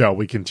 Shall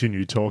we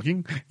continue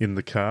talking in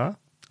the car?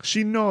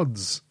 She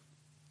nods.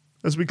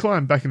 As we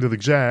climb back into the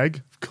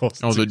Jag, of course,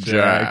 it's Oh, a the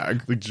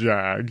Jag. The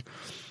Jag.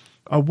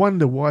 I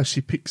wonder why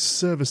she picks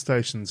service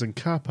stations and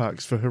car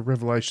parks for her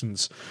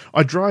revelations.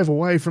 I drive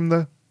away from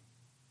the...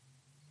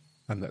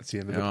 And that's the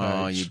end of the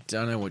Oh, page. you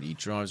don't know what he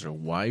drives her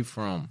away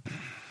from.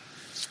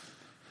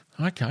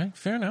 Okay,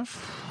 fair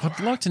enough. I'd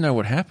like to know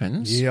what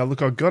happens. Yeah,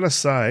 look, I've got to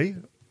say,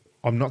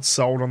 I'm not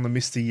sold on the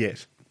Mister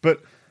yet.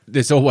 But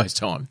There's always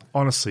time.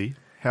 honestly,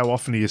 how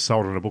often are you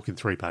sold on a book in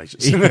 3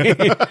 pages?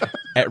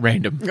 At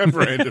random. At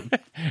random.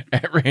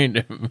 At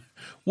random.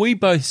 We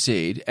both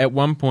said at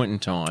one point in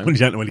time, When you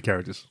don't know any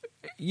characters.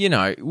 you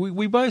know,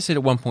 we both said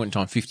at one point in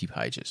time 50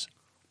 pages.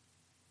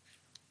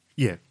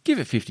 Yeah. Give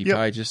it 50 Yep.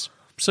 pages,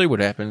 see what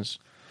happens.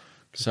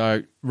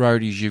 So,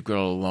 roadies, you've got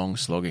a long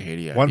slog ahead of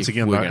you. Once if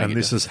again, we're though, gonna and get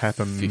this to has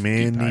happened 50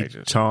 many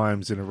pages.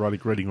 times in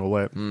erotic reading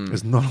roulette,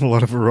 there's not a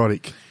lot of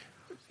erotic.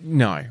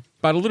 No,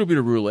 but a little bit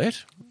of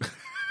roulette,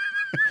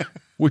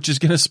 which is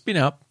going to spin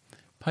up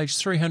page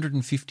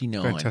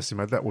 359. Fantastic,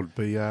 mate. That would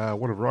be,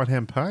 what a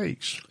right-hand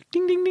page.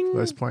 Ding, ding, ding.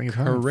 Those playing at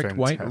home. Correct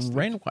weight, Fantastic.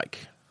 Renwick.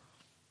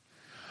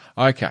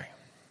 Okay.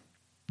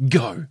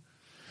 Go.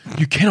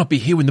 You cannot be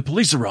here when the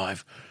police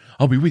arrive.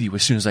 I'll be with you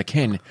as soon as I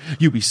can.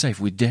 You'll be safe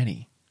with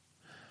Danny.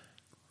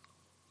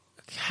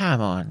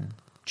 Come on,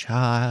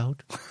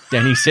 child,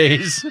 Danny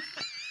says.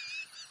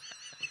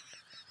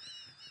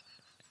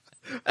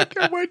 I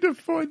can't wait to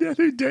find out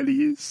who Danny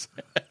is.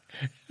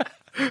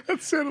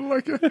 That sounded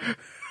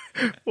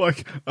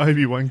like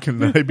Obi-Wan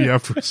Kenobi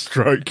after a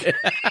stroke.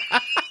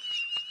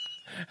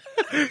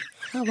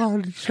 Come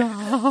on,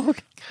 child.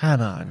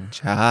 Come on,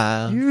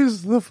 child.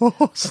 Use the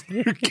Force,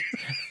 Luke.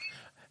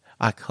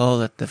 I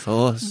call it the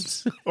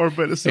Force. Or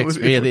better still, It's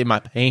if really my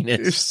if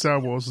penis. Star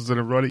Wars was an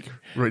erotic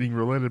reading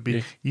roulette, it'd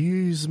be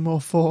use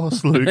more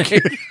Force, Luke.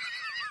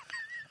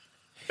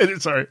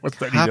 Sorry, what's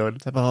Danny Cup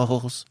doing? the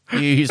balls.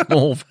 Use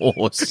more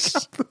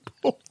Force.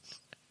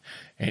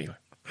 Anyway.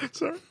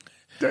 Sorry,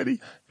 Danny.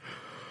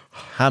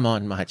 Come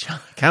on, my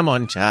child. Come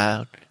on,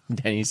 child,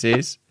 Danny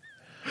says.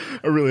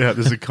 I really hope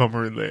there's a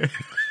comma in there.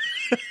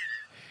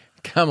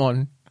 Come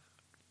on,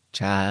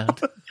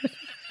 child.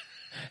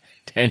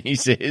 Danny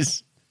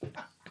says.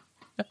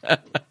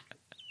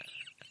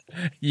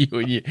 you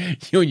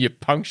and your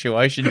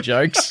punctuation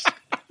jokes.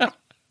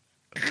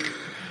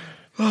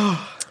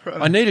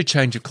 I need a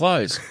change of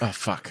clothes. Oh,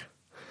 fuck.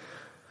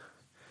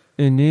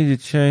 I need a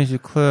change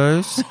of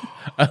clothes.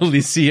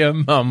 Alicia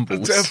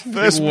mumbles. It's our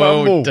first well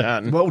mumble.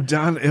 done. Well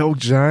done, L.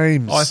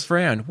 James. I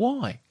frowned.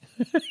 Why?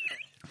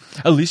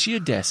 Alicia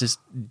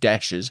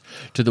dashes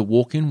to the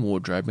walk-in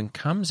wardrobe and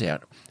comes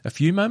out a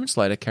few moments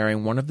later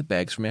carrying one of the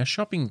bags from our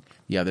shopping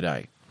the other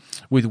day.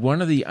 With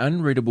one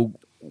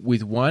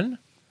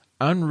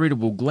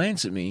unreadable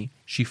glance at me,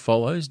 she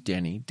follows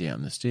Danny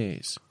down the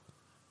stairs.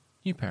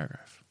 New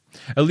paragraph.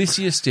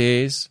 Alicia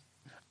stares,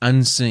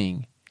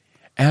 unseeing,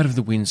 out of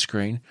the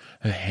windscreen,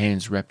 her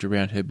hands wrapped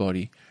around her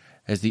body,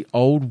 as the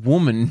old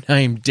woman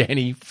named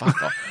Danny,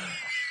 fuck off,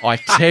 I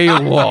tell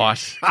you what,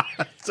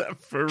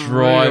 For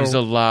drives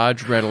real. a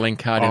large rattling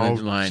cart in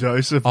the lane.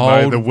 Joseph Old-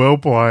 made the well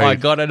played. I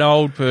got an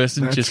old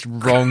person, just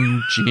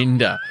wrong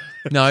gender.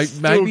 No,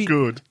 maybe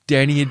good.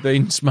 Danny had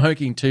been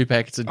smoking 2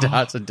 packets of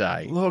darts a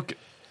day. Look,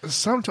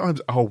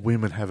 sometimes old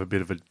women have a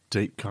bit of a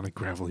deep kind of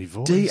gravelly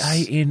voice.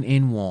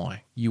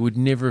 Danny. You would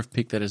never have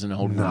picked that as an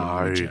old woman,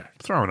 No. would you?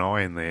 Throw an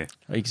I in there.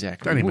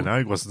 Exactly. Danny Well,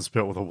 Minogue wasn't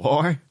spelt with a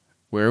Y.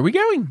 where are we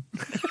going?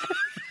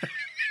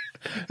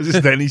 Is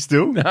this Danny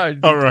still? No,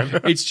 All right.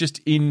 it's just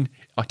in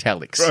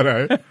italics.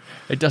 Righto.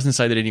 It doesn't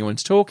say that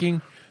anyone's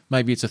talking.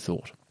 Maybe it's a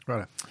thought.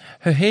 Righto.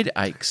 Her head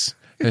aches.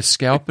 Her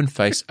scalp and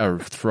face are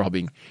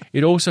throbbing.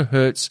 It also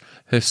hurts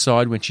her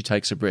side when she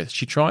takes a breath.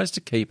 She tries to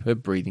keep her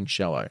breathing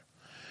shallow.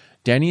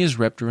 Danny has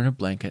wrapped her in a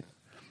blanket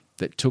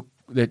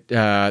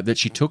that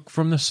she took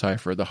from the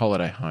sofa at the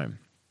holiday home.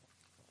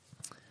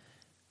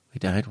 "We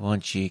don't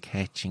want you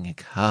catching a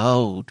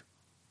cold,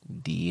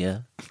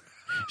 dear,"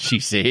 she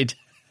said.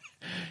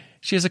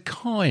 She has a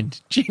kind,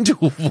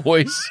 gentle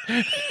voice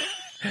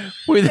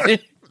with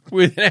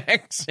an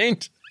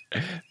accent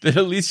that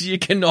Alicia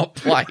cannot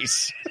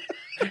place.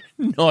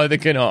 Neither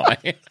can I.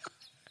 I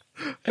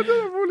don't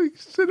know what he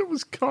said it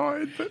was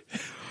kind, but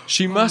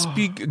She must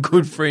be a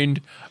good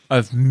friend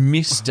of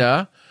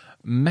Mr.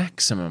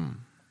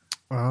 Maximum.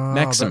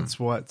 Maxim. That's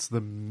why it's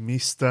the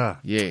Mister.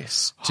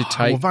 Yes, to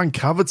take. We've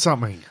uncovered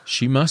something.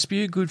 She must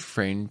be a good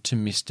friend to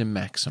Mr.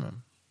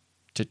 Maximum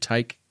to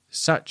take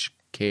such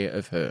care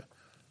of her.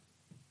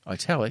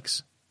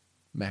 Italics,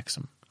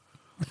 Maxim.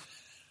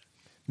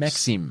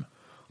 Maxim.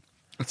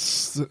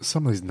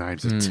 Some of these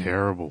names are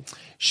terrible.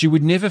 She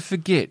would never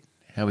forget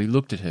how he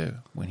looked at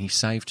her when he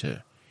saved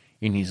her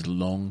in his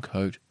long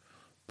coat,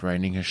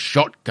 branding a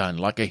shotgun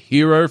like a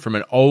hero from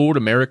an old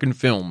American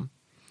film.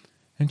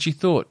 And she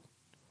thought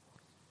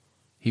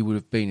he would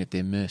have been at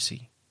their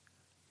mercy.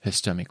 Her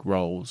stomach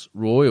roils.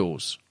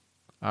 Royals.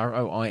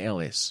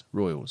 R-O-I-L-S.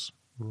 Royals.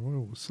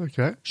 Royals,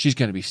 okay. She's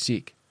going to be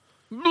sick.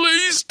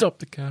 Please stop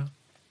the car.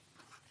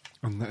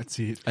 And that's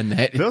it. And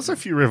that There's a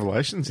few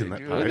revelations in that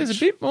page. There's a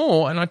bit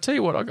more, and I tell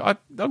you what,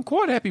 I'm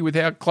quite happy with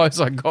how close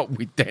I got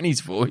with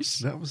Danny's voice.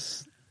 That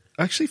was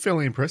actually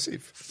fairly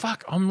impressive.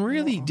 Fuck, I'm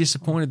really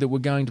disappointed that we're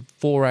going to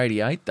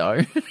 488,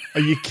 though.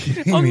 Are you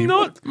kidding I'm me?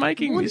 not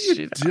making What this are you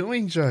shit.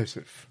 doing,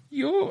 Joseph?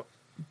 You're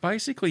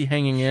basically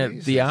hanging out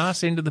the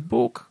arse end of the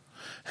book.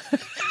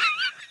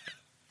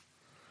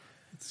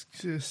 It's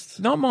just...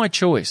 Not my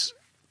choice.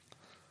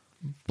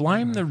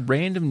 Blame the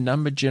random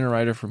number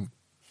generator from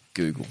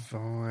Google.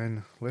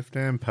 Fine.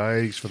 Left-hand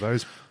page for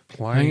those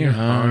playing Hang at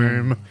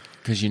home.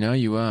 Because you know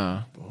you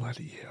are.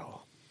 Bloody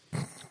hell.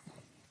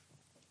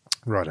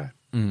 Righto.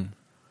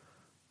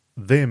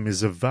 Them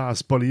is a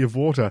vast body of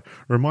water,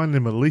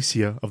 reminding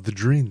Alicia of the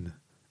Drin,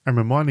 and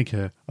reminding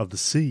her of the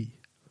sea.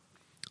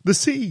 The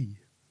sea!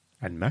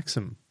 And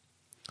Maxim.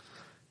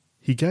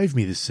 He gave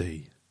me the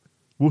sea.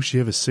 Will she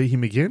ever see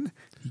him again?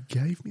 He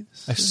gave me the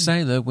sea. A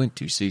sailor went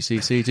to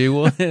CCC to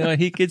all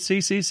he could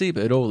CCC,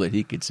 but all that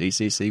he could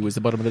CCC was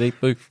the bottom of the deep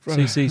blue.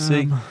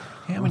 CCC.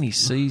 How many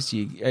C's do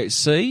you...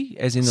 C,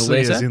 as in the C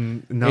letter? as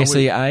in- no,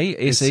 S-E-A?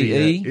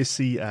 S-E-E?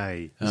 SEA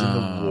is in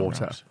the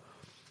water. right.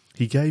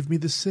 He gave me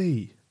the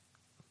sea.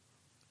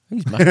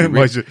 He must be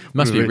rich.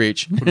 Must be Would've been-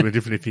 rich. Would have been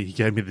different if he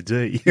gave me the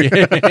D.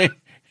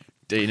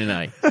 D and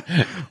an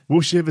A.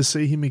 Will she ever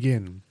see him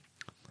again?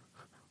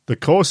 The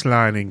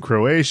coastline in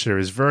Croatia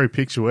is very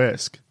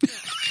picturesque.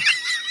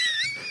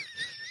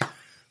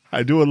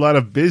 I do a lot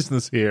of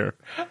business here,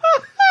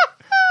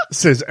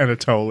 says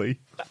Anatoly,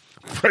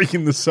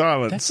 breaking the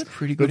silence. That's a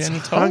pretty good that's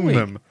Anatoly. hung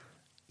them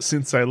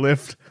since I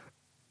left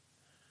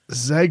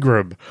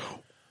Zagreb.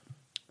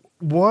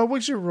 Why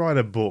would you write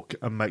a book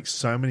and make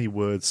so many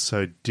words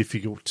so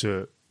difficult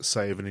to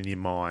say even in your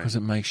mind? Because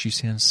it makes you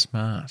sound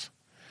smart.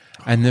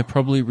 And they're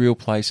probably real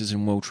places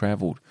and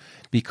well-travelled.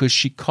 Because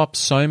she cops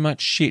so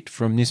much shit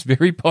from this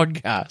very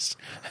podcast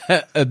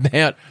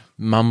about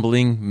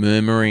mumbling,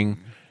 murmuring,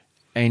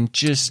 and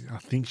just... I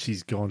think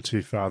she's gone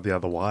too far the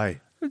other way.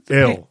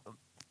 Elle,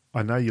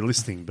 I know you're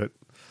listening, but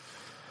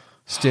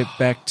step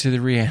back to the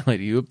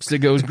reality. Oops, there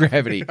goes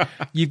gravity.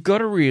 You've got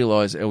to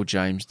realise, L.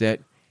 James,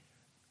 that,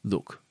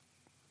 look,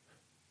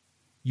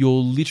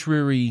 your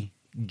literary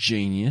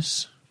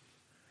genius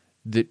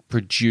that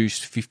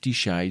produced 50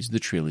 Shades, the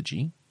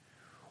trilogy,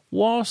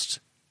 whilst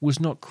was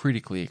not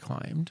critically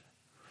acclaimed,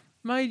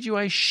 made you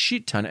a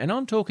shit ton, and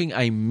I'm talking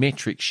a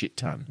metric shit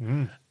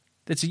ton.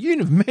 That's a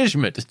unit of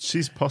measurement.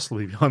 she's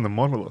possibly behind the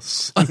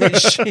monoliths. I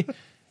mean,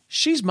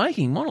 she's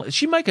making monoliths.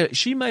 She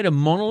made a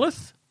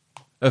monolith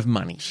of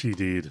money. She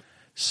did.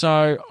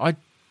 So I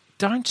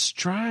don't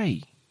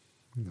stray.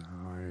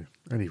 No.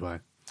 Anyway,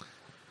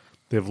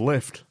 they've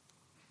left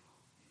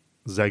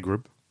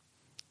Zagreb.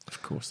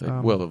 Of course,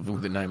 well,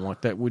 with a name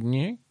like that, wouldn't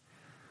you?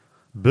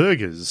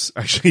 Burgers,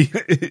 actually,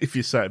 if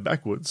you say it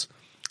backwards,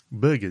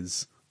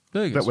 burgers.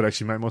 Burgers. That would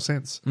actually make more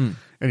sense.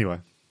 Anyway,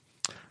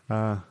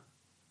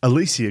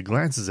 Alicia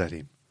glances at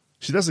him.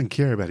 She doesn't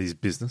care about his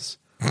business.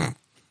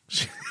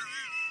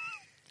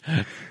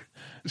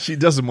 She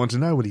doesn't want to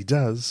know what he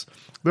does.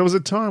 There was a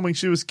time when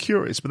she was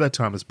curious, but that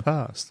time has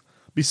passed.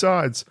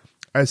 Besides,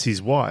 as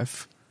his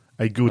wife,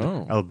 a good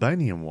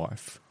Albanian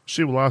wife,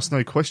 she will ask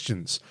no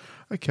questions.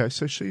 Okay,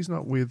 so she's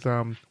not with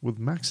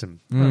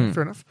Maxim. Oh,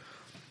 fair enough.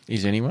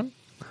 Is anyone?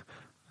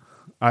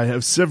 I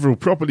have several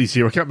properties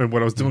here. I can't remember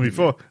what I was doing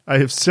before. I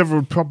have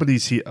several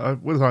properties here.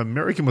 Was I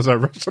American? Was I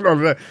Russian? I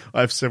don't know.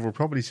 I have several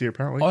properties here,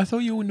 apparently. I thought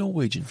you were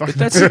Norwegian. But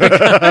that's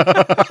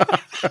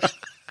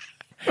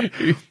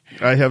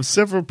I have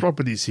several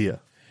properties here.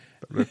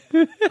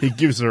 He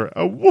gives her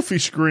a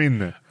woofish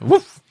grin.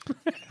 Woof.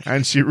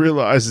 And she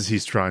realizes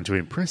he's trying to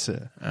impress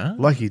her,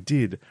 like he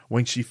did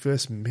when she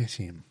first met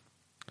him.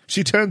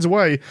 She turns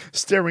away,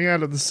 staring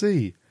out at the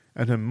sea,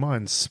 and her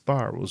mind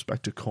spirals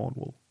back to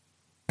Cornwall.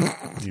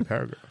 New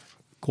paragraph.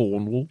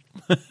 Cornwall.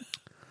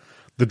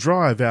 The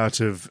drive out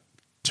of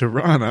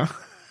Tirana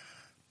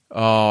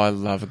Oh, I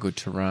love a good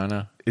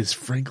Tirana. is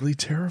frankly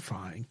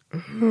terrifying.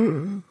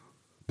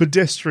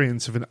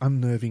 Pedestrians have an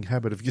unnerving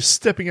habit of just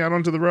stepping out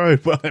onto the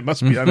road. Well, they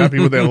must be unhappy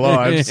with their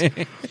lives.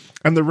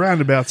 And the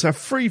roundabouts are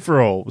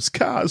free-for-alls.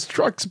 Cars,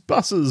 trucks,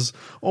 buses,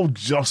 all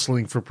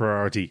jostling for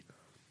priority.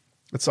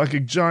 It's like a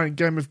giant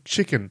game of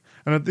chicken.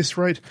 And at this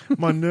rate,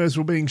 my nerves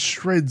were being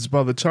shreds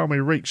by the time we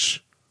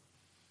reach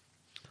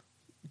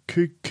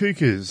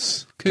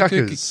Cuckers.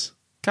 Cuckers.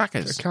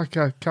 Cuckers.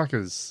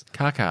 Cuckers.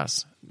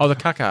 Carcass. Oh, the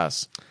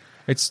Carcass.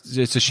 It's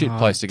a shit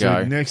place to go.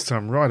 Dude, next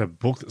time, write a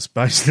book that's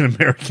based in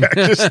America.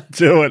 Just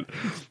do it.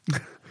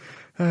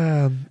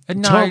 And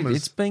no, Thomas.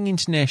 it's being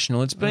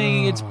international. It's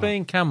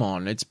being, come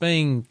on, it's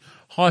being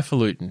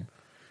highfalutin.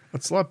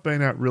 It's like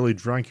being out really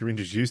drunk. You're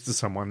introduced to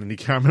someone and you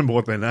can't remember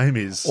what their name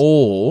is.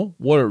 Or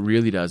what it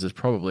really does is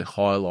probably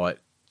highlight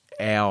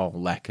our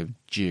lack of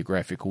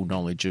geographical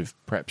knowledge of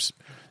perhaps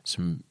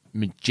some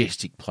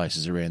majestic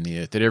places around the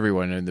earth that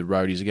everyone in the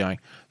roadies are going,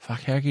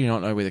 fuck, how can you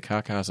not know where the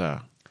Carcass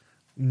are?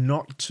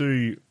 Not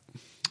to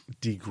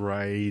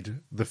degrade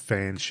the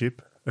fanship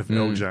of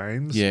Elle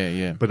James. Yeah,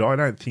 yeah. But I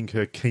don't think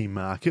her key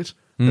market,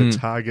 the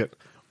target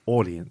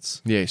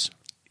audience, Yes.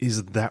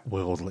 is that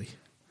worldly.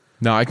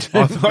 No, I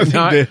think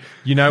no, they're-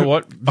 you know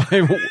what?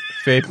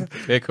 fair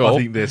call. I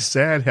think they're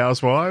sad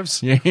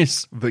housewives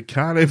Yes. that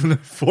can't even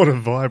afford a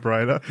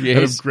vibrator and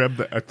have Yes. grabbed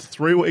a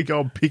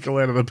 3-week-old pickle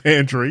out of the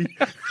pantry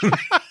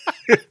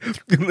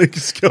and they're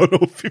just going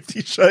all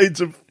 50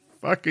 shades of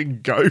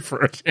fucking go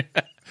for it.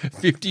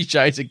 50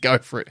 Shades of go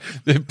for it.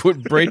 They've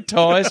put bread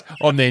ties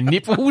on their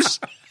nipples.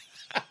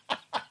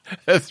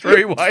 A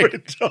 3-way.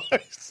 Bread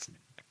ties.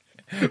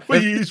 We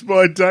used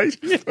my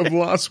date of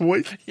last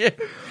week. Yeah.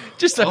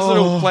 Just those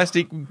little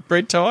plastic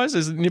bread ties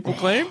as nipple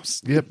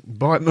clamps. Yep,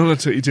 biting on a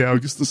tea towel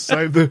just to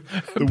save the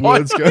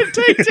words Biting on a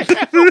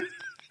tea going.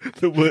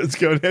 The words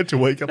going out to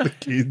wake up the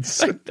kids.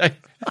 They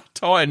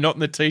tie a knot in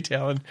the tea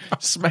towel and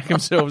smack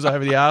themselves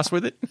over the arse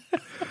with it.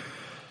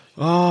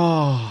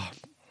 Oh,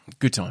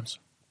 Good times.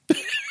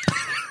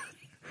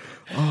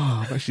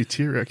 I'm actually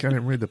teary. I can't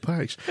even read the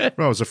page. Right, it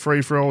was a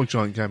free-for-all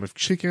giant game of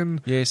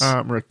chicken. Yes.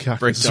 Bread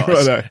Bread ties.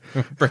 Righto.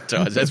 Bread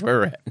ties, that's where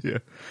we're at.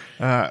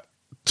 Yeah.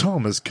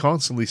 Tom is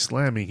constantly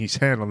slamming his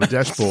hand on the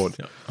dashboard,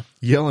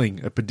 yelling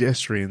at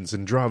pedestrians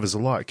and drivers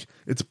alike.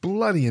 It's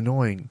bloody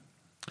annoying.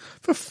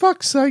 For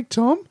fuck's sake,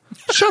 Tom,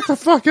 shut the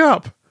fuck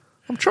up.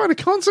 I'm trying to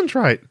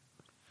concentrate.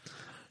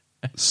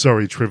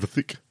 Sorry,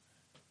 Trevor-thick.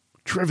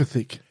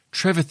 Trevor-thick.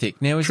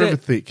 Now, is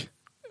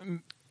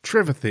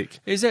Trevor-thick.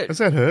 Is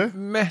that her?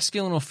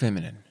 masculine or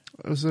feminine?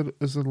 Is it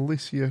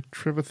Alicia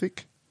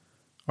Trevor-thick?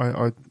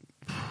 Are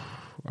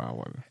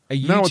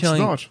you No, it's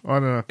telling, not. I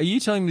don't know. Are you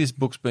telling me this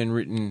book's been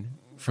written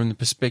from the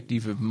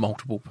perspective of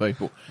multiple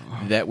people?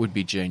 That would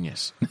be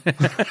genius.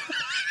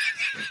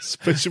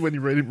 Especially when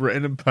you read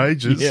random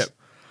pages. Yep.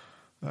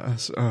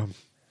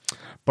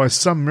 By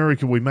some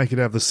miracle, we make it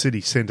out of the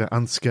city centre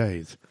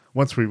unscathed.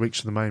 Once we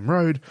reach the main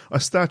road, I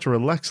start to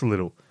relax a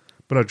little,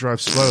 but I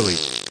drive slowly.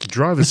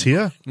 Drivers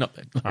here Not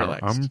that are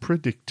relaxed.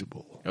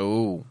 unpredictable.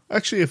 Oh.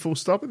 Actually, a full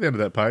stop at the end of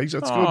that page.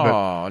 That's good. But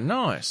Oh,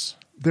 nice.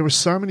 there were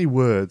so many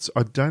words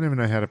I don't even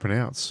know how to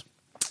pronounce.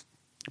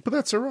 But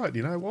that's all right.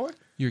 You know why?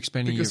 You're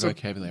expanding Because your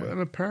vocabulary.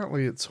 and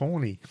apparently it's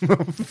horny.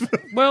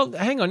 Well,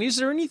 hang on. Is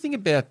there anything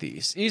about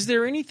this? Is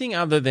there anything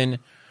other than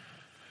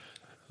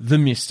the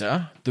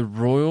Mister, the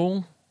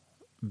Royal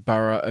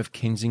Borough of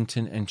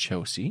Kensington and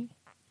Chelsea?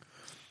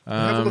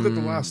 Have a look at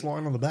the last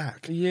line on the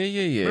back. Yeah.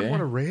 Remember what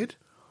I read?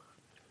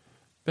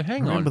 But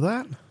hang Remember on.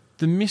 that?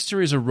 The Mister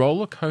is a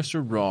roller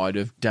coaster ride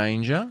of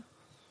danger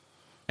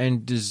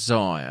and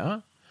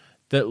desire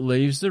that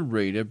leaves the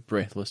reader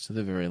breathless to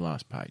the very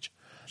last page.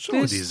 Sure,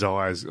 There's- his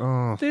eyes.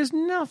 Oh, There's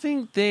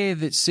nothing there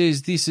that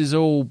says this is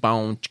all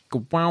bow,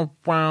 chicka, wow,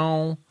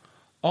 wow.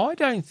 I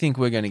don't think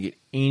we're going to get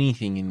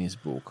anything in this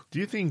book do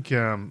you think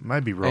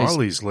maybe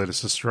Riley's led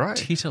us astray?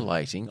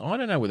 titillating. I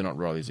don't know whether or not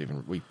Riley's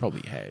even. He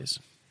probably has.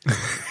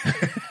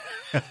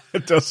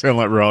 It does sound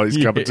like Riley's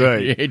cup of tea.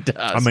 Yeah, it does.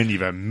 I mean,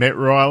 you've met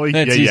Riley?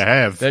 That's yeah, his- you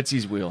have. That's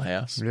his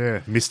wheelhouse. Yeah,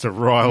 Mr.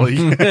 Riley.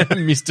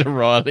 Mr.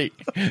 Riley.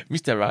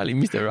 Mr. Riley.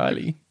 Mr.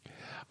 Riley.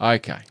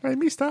 Okay. Hey,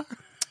 mister.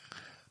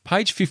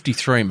 Page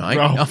 53, mate.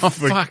 Oh, Oh,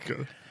 fuck.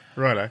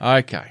 Righto.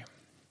 Okay.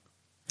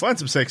 Find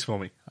some sex for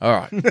me. All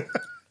right.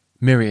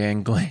 Mary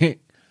Ann Glenn.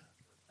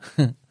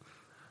 I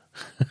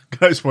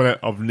just want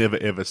to, I've never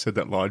ever said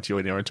that line to you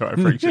in our entire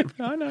friendship.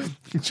 I know.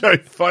 Joe,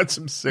 find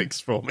some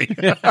sex for me.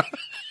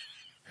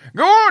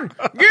 Go on.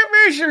 Give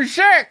me some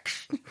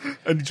sex.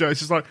 And Joe's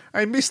just like,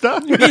 hey, mister.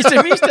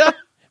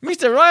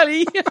 Mr.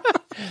 Riley.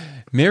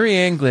 Mary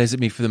Ann glares at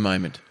me for the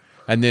moment,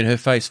 and then her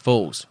face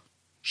falls.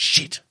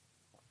 Shit.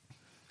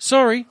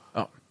 Sorry.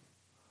 Oh.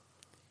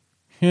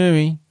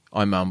 Mary,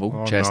 I mumble,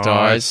 Oh, chastise.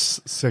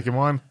 nice. Second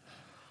one.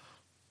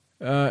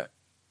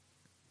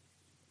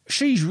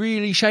 She's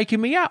really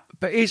shaking me up,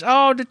 but it's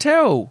hard to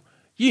tell.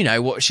 You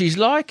know what she's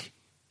like.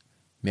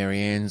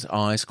 Marianne's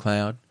eyes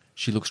cloud.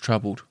 She looks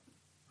troubled.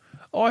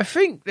 I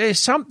think there's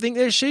something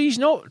that she's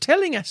not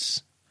telling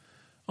us.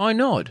 I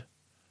nod.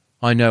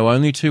 I know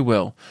only too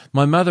well.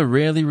 My mother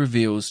rarely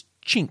reveals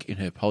chink in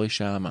her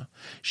polished armour.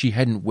 She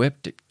hadn't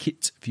wept at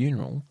Kit's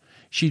funeral.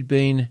 She'd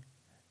been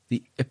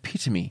the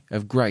epitome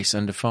of grace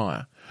under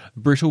fire,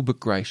 brittle but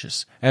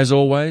gracious. As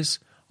always,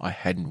 I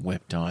hadn't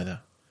wept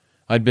either.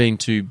 I'd been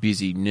too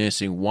busy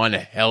nursing one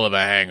hell of a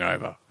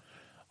hangover.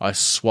 I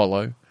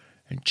swallow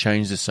and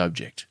change the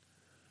subject.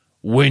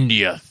 When do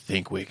you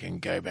think we can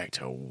go back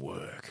to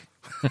work?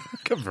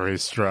 Got very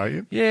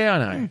Australian. Yeah, I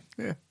know.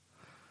 Yeah.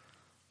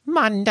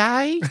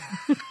 Monday.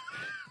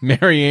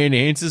 Marianne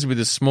answers with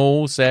a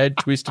small, sad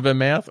twist of her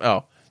mouth.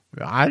 Oh,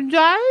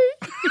 Monday?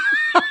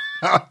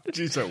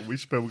 Jeez, I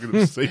wish people could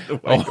have seen the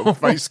way your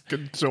face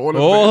contorted.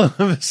 All of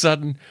a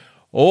sudden,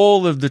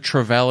 all of the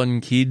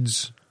Trevelyan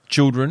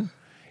children,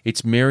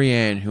 it's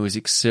Marianne who has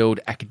excelled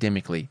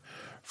academically.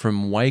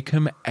 From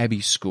Wakeham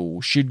Abbey School,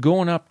 she'd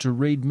gone up to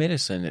read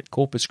medicine at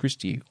Corpus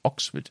Christi,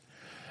 Oxford,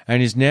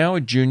 and is now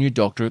a junior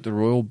doctor at the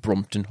Royal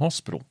Brompton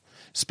Hospital,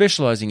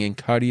 specialising in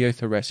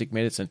cardiothoracic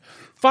medicine.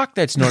 Fuck,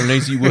 that's not an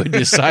easy word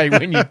to say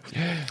when you...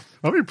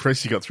 I'm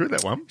impressed you got through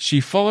that one. She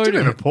followed...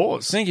 Didn't even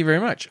pause. Thank you very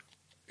much.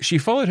 She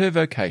followed her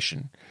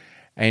vocation,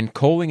 and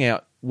calling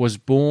out was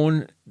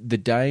born the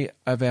day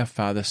of our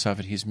father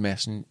suffered his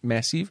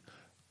massive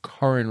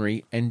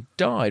coronary and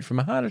died from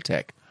a heart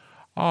attack.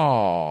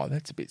 Oh,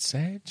 that's a bit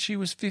sad. She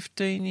was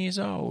 15 years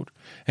old,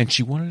 and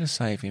she wanted to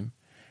save him.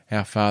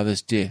 Our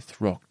father's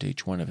death rocked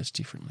each one of us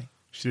differently.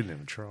 She didn't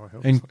even try.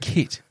 And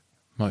Kit,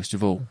 most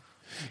of all,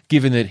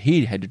 given that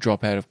he'd had to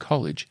drop out of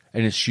college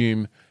and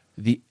assume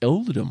the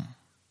elderdom.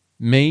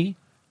 Me,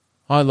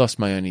 I lost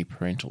my only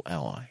parental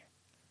ally.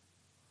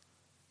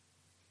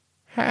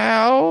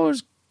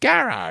 How's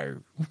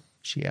Garrow?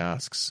 She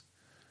asks.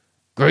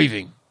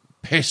 Grieving,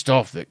 pissed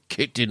off that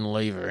Kit didn't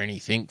leave her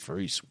anything for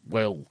his,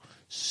 well,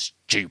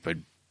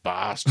 stupid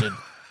bastard.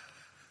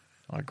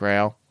 I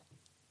growl.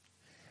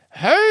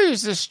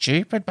 Who's the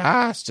stupid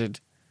bastard?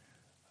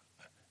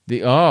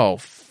 Oh,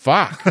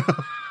 fuck.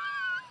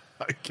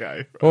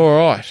 Okay. All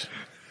right.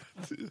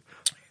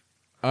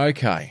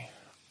 Okay.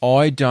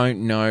 I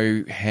don't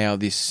know how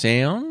this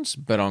sounds,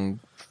 but Have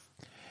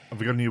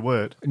we got a new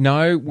word?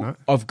 No.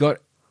 I've got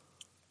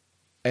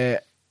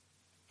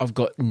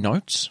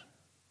notes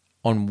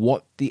on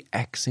what the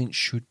accent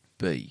should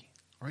be.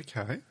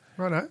 Okay.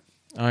 Righto.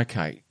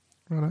 Okay.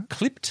 Righto.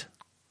 Clipped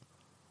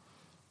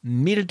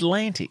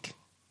mid-Atlantic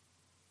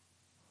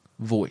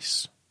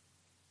voice.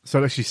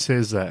 So it actually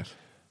says that.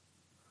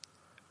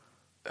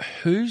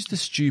 Who's the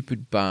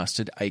stupid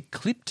bastard a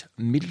clipped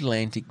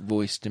mid-Atlantic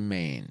voice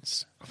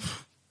demands?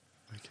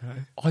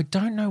 Okay. I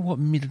don't know what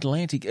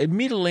mid-Atlantic...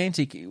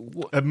 Mid-Atlantic...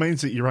 It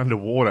means that you're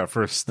underwater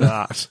for a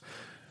start.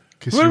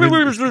 Who's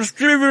the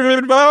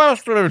stupid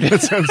bastard?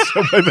 That sounds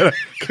so way better.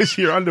 Because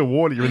you're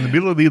underwater. You're in the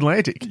middle of the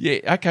Atlantic.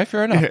 Yeah, okay,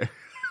 fair enough. Yeah.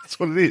 That's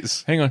what it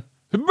is. Hang on.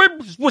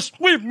 Because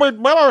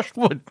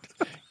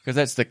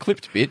that's the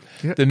clipped bit.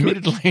 Yeah, the good.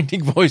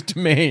 mid-Atlantic voice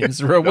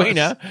demands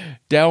Rowena,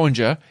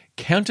 Dowager,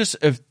 Countess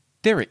of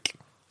Therick,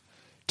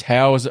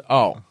 Towers...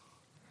 Oh.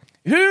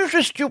 Who's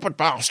the stupid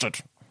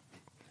bastard?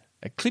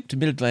 A clipped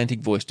mid-Atlantic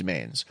voice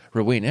demands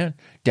Rowena,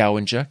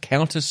 Dowager,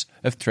 Countess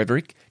of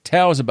Therick,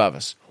 towers above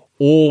us,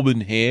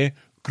 auburn hair,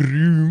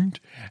 groomed,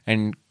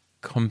 and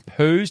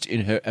composed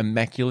in her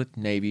immaculate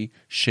navy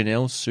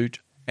Chanel suit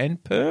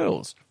and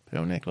pearls.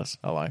 Pearl necklace.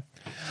 Hello.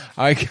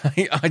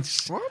 Okay. I'm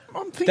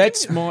thinking...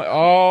 That's my...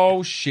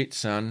 Oh, shit,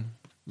 son.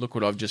 Look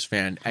what I've just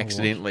found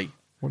accidentally.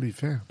 What have you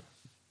found?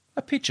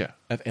 A picture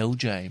of Elle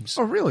James.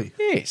 Oh, really?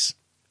 Yes.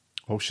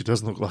 Oh, she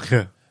doesn't look like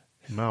a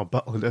male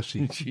butler, does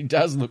she? She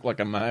does look like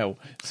a male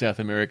South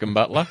American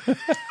butler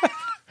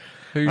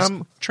who's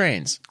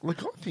trans.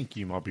 Look, I think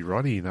you might be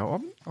right here.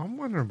 I'm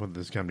wondering whether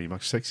there's going to be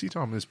much sexy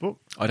time in this book.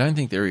 I don't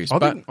think there is. I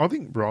but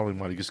think Riley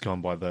might have just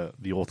gone by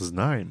the author's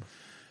name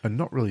and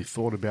not really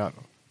thought about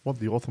what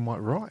the author might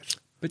write.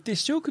 But there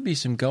still could be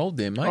some gold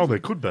there, mate. Oh, there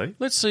could be.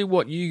 Let's see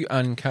what you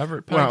uncover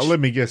at page... Well, let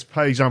me guess.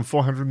 Page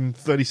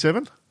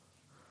 437?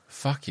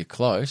 Fuck, you're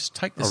close.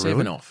 Take the 7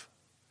 really? off.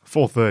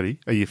 430.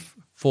 Are you...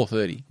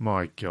 430.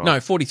 My God. No,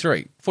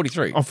 43.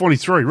 43. Oh,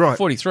 43, right.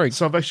 43.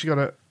 So I've actually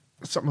got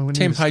something we need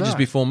 10 to pages start.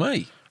 before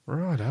me.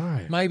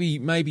 Right,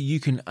 Maybe you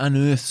can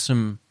unearth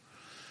some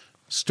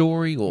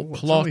story or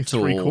plot it's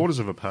only or... 3/4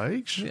 of a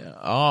page. Yeah.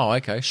 Oh,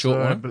 okay. Short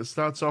one. But it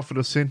starts off with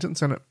a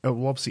sentence and it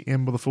will obviously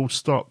end with a full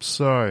stop.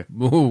 So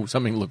Ooh,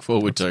 something to look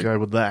forward let's to. go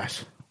with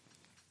that.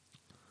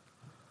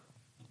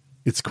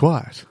 It's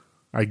quiet.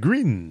 I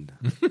grin.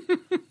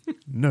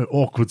 No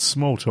awkward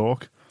small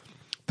talk.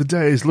 The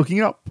day is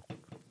looking up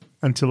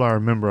until I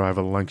remember I have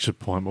a lunch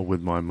appointment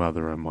with my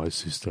mother and my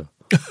sister.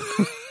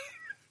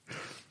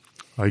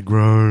 I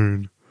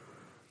groan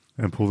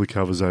and pull the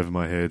covers over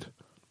my head.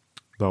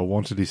 They'll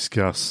want to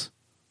discuss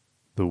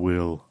the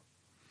will.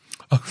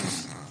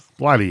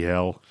 Bloody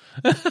hell.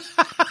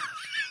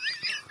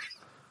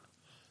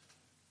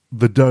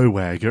 The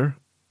dough-wagger,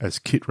 as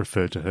Kit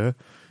referred to her,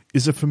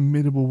 is a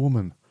formidable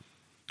woman.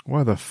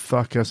 Why the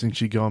fuck hasn't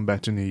she gone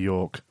back to New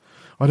York?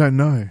 I don't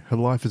know. Her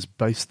life is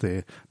based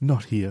there,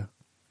 not here.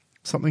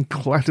 Something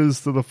clatters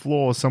to the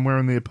floor somewhere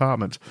in the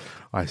apartment.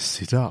 I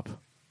sit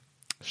up.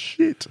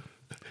 Shit.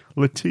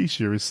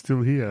 Letitia is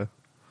still here.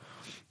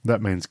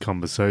 That means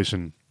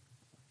conversation.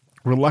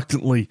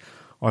 Reluctantly,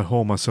 I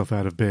haul myself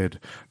out of bed,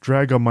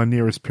 drag on my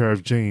nearest pair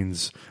of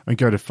jeans, and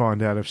go to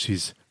find out if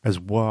she's as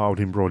wild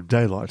in broad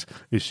daylight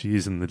as she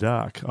is in the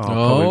dark.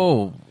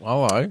 Hello.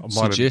 I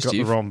might have got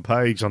the wrong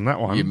page on that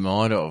one. You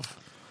might have.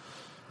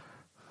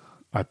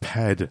 I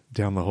pad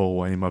down the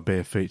hallway in my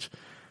bare feet,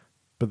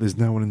 but there's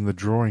no one in the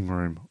drawing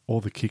room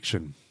or the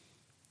kitchen.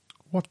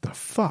 What the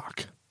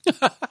fuck?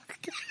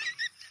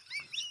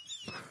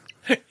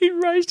 He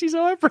raised his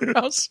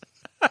eyebrows.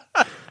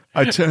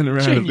 I turn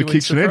around at the Genuine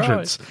kitchen surprise.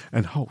 entrance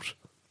and halt.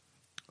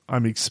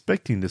 I'm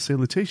expecting to see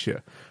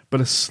Letitia, but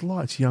a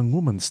slight young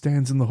woman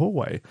stands in the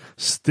hallway,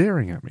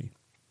 staring at me.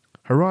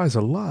 Her eyes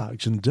are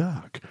large and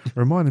dark,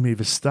 reminding me of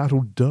a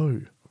startled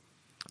doe.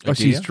 But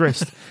she's deer?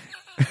 dressed...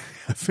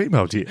 a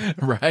female deer.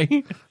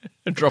 Ray,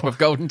 a drop of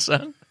golden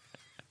sun.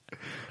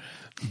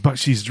 But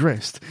she's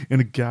dressed in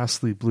a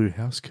ghastly blue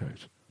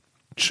housecoat,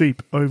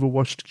 cheap,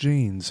 overwashed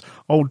jeans,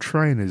 old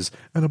trainers,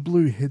 and a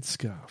blue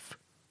headscarf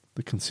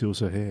that conceals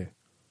her hair.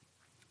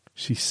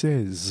 She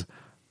says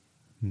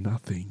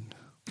nothing.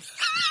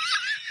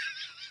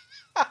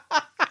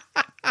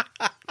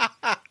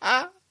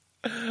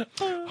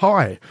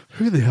 Hi,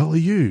 who the hell are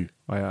you?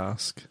 I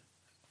ask.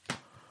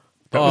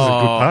 That was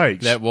a good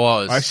page. That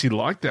was. I actually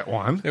liked that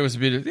one. There was a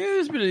bit of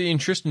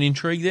interest and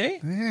intrigue there.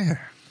 Yeah.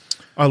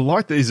 I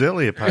like these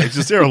earlier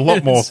pages. They're a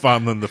lot more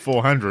fun than the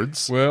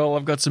 400s. Well,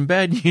 I've got some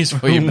bad news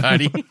for you,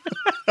 buddy.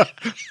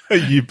 Are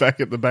you back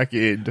at the back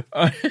end?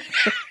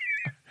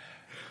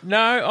 No,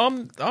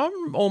 I'm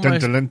almost.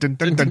 Back at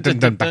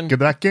the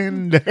back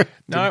end.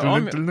 No,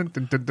 I'm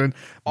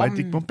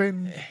Mighty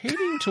bumping.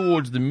 heading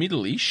towards the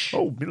middle-ish.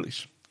 Oh,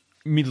 middle-ish.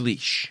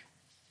 Middle-ish.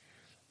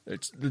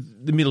 It's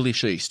the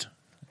middle-ish east.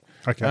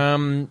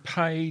 Okay.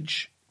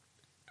 Page,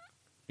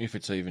 if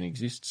it even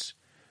exists,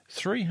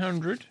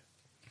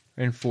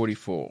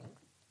 344.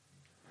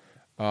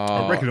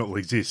 I reckon it will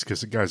exist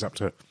because it goes up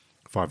to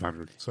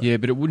 500. So. Yeah,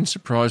 but it wouldn't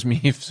surprise me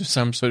if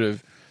some sort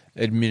of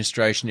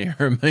administration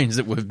error means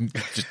that we've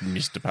just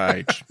missed a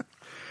page.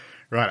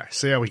 Right,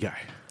 see how we go.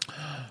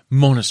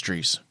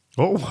 Monasteries.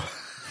 Oh,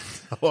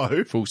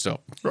 hello. Full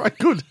stop. Right,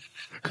 good.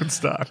 Good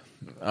start.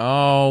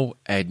 Oh,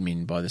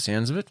 admin by the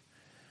sounds of it.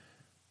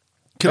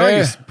 Can I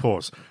just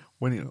pause?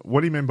 What do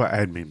you mean by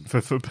admin?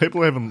 For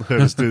people who haven't heard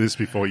us do this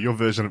before, your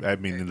version of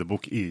admin in the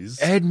book is...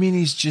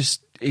 Admin is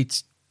just,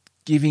 it's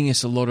giving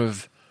us a lot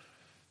of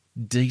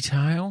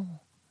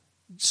detail,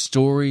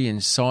 story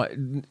and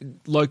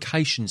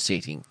location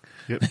setting.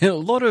 Yep. A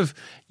lot of,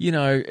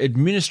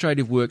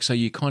 administrative work so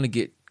you kind of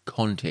get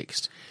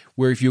context.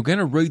 Where if you're going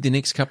to read the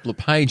next couple of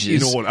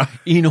pages...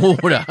 In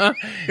order,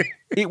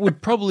 it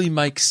would probably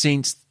make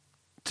sense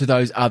to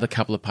those other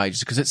couple of pages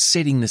because it's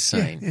setting the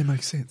scene. Yeah, it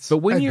makes sense. But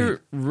when Admin.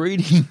 you're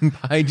reading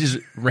pages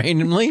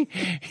randomly,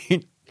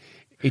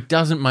 it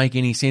doesn't make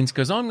any sense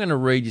because I'm going to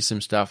read you some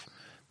stuff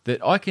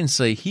that I can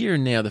see here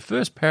and now. The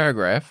first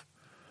paragraph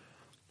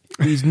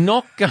is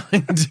not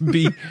going to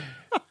be,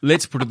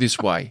 let's put it this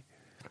way,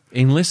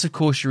 unless, of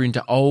course, you're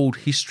into old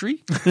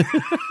history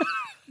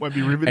Won't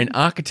be riveting. and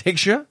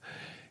architecture,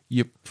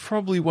 you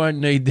probably won't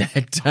need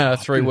that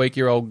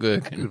 3-week-year-old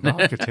gherkin. Bit of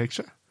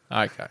architecture.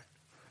 Okay.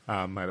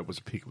 Mate, it was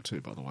a pickle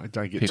too, by the way.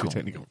 Don't get Pickle. too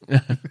technical.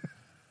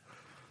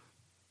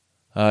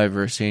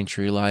 Over a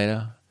century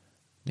later,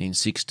 in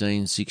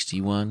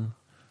 1661,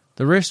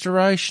 the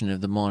restoration of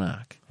the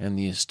monarch and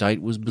the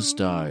estate was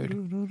bestowed,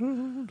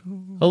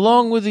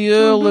 along with the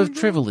Earl of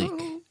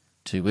Trevelyan,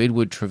 to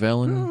Edward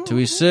Trevelyan, to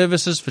his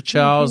services for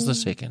Charles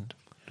II.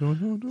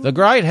 The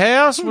great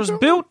house was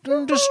built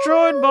and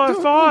destroyed by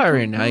fire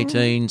in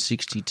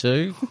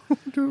 1862,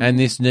 and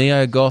this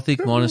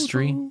neo-Gothic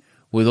monastery,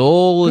 with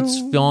all its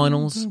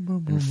finals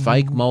and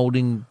fake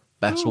moulding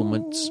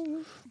battlements,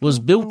 was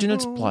built in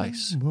its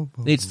place.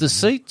 It's the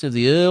seat of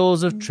the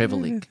Earls of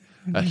Trevelyan,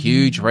 a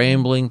huge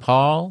rambling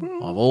pile.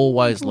 I've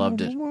always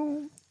loved it.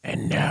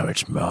 And now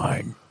it's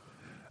mine.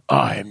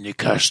 I am the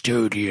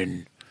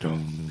custodian.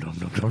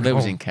 That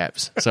was in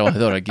caps, so I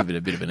thought I'd give it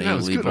a bit of an That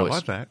was eagerly good. I voice.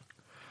 like that.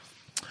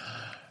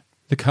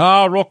 The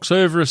car rocks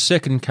over a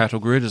second cattle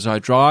grid as I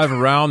drive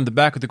around the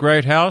back of the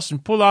great house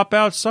and pull up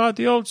outside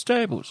the old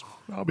stables,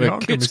 I'll be where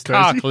honking, Kit's Miss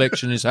car Daisy.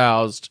 collection is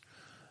housed.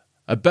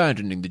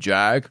 Abandoning the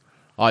Jag,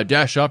 I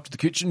dash up to the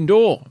kitchen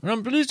door, and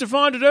I'm pleased to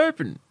find it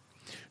open.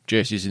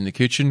 Jessie's in the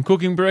kitchen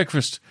cooking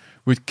breakfast,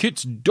 with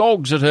Kit's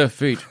dogs at her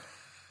feet.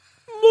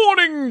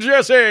 "Morning,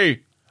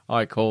 Jessie!"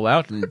 I call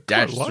out and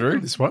dash like through.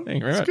 this one.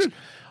 Thank you very It's much. good.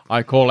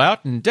 I call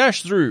out and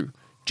dash through.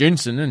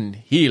 Jensen and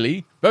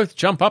Healy both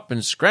jump up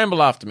and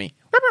scramble after me.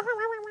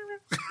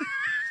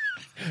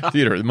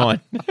 Theatre of the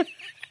mind.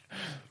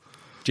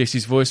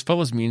 Jessie's voice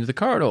follows me into the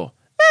corridor.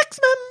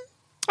 "Maximum,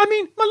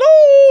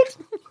 my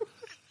lord!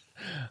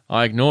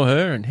 I ignore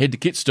her and head to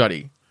Kit's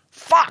study.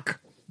 Fuck!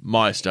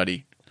 My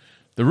study.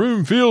 The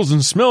room feels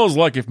and smells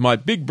like if my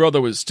big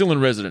brother was still in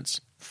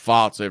residence.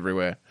 Farts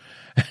everywhere.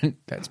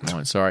 That's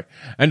mine, sorry.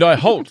 And I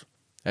halt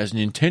as an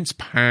intense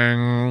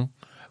pang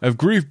of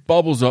grief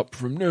bubbles up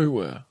from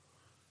nowhere.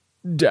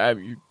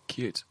 Damn you,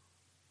 Kit.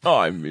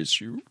 I miss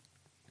you.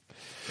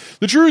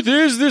 The truth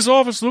is, this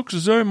office looks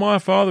as though my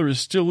father is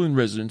still in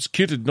residence.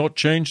 Kit had not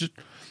changed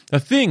a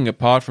thing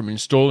apart from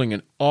installing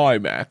an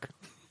iMac.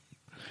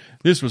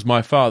 This was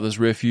my father's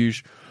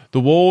refuge. The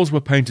walls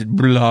were painted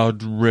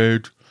blood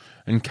red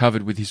and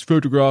covered with his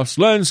photographs,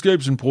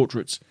 landscapes and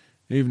portraits,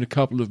 even a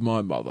couple of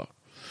my mother.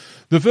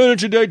 The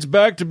furniture dates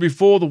back to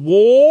before the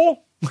war.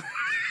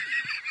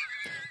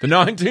 The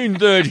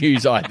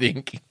 1930s, I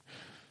think.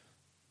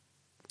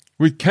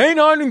 With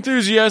canine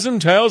enthusiasm,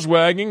 tails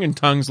wagging and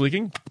tongues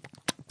licking,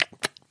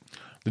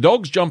 the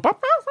dogs jump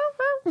up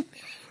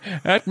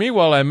at me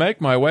while I make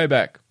my way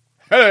back.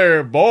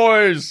 Hello,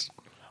 boys.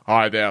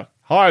 Hi there.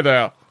 Hi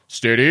there.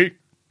 Steady.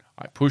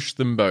 I push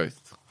them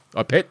both.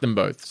 I pet them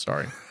both,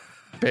 sorry.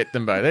 Pet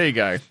them both. There you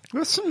go.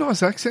 There's some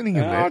nice accenting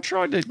in there. I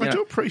tried to. I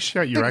do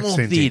appreciate your bit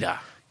accenting. more theatre.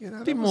 You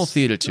Bit more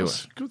theatre to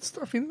it. Good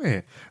stuff in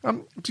there.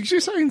 Did you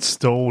say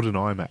installed an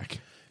iMac?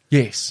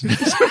 Yes.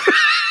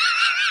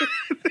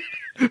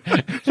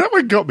 That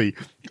one got me.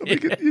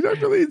 You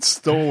don't really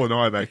install an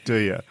iMac, do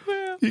you?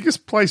 You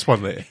just place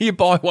one there. You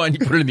buy one, you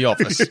put it in the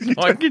office.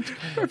 I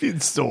Have you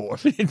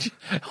installed it?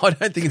 don't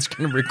think it's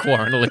going to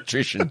require an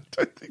electrician.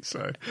 I don't think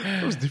so.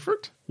 It was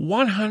different.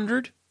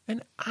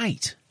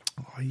 108.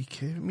 Oh, you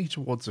carried me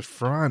towards the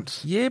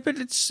front. Yeah, but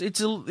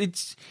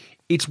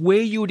it's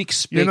where you would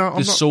expect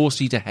the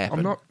saucy to happen.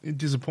 I'm not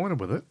disappointed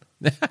with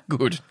it.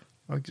 Good.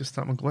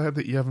 I'm glad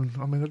that you haven't.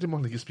 I mean, I didn't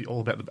want to just be all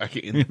about the back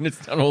end.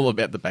 It's not all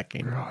about the back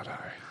end. Righto,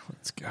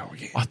 let's go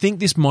again. I think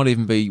this might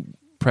even be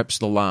perhaps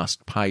the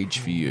last page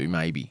for you,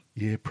 maybe.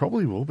 Yeah,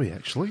 probably will be,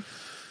 actually.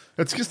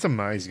 It's just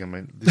amazing. I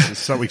mean, this is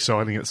so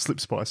exciting. It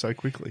slips by so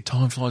quickly.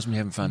 Time flies when you're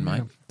having fun,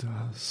 mate. It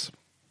does.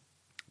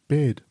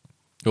 Bed.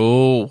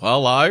 Oh,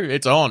 hello.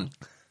 It's on.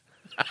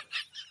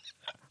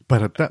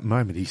 But at that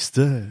moment he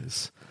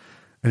stirs,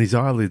 and his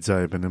eyelids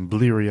open and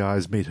bleary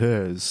eyes meet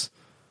hers.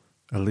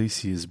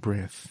 Alicia's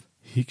breath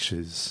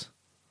hitches.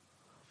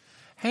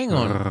 Hang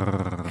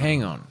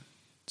on.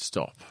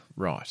 Stop.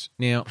 Right.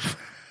 Now,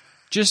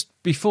 just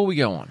before we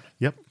go on,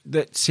 Yep.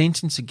 that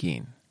sentence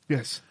again.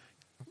 Yes.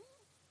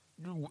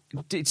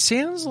 It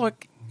sounds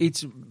like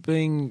it's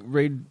being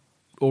read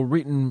or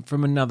written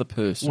from another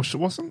person.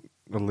 Well, wasn't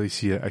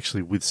Alicia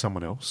actually with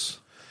someone else?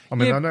 I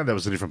mean, Yeah. I know that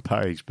was a different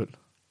page, but...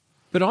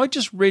 But I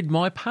just read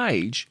my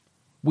page,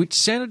 which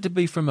sounded to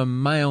be from a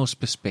male's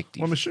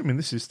perspective. Well, I'm assuming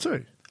this is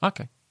too.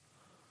 Okay.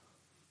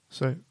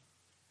 So,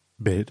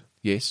 bed.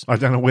 Yes. I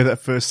don't know where that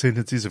first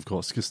sentence is, of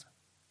course, because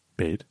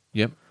bed,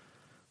 Yep.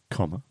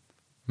 comma.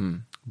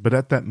 But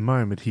at that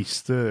moment, he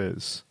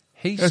stirs.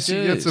 He That's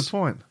stirs. the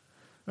point.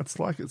 That's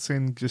like it's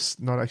in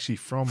just not actually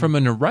From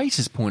a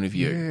narrator's point of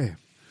view, Yeah.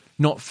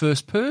 not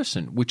first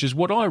person, which is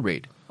what I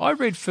read. I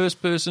read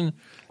first person.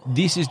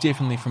 This is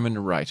definitely from a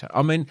narrator.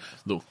 I mean,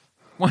 look,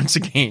 once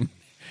again,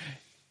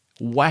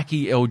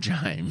 wacky L.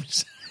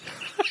 James.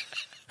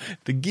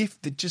 The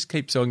gift that just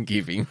keeps on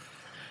giving.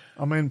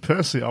 I mean,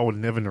 personally, I would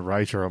never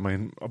narrate her. I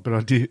mean, but I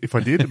did. If I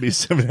did, it'd be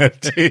 7 out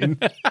of 10.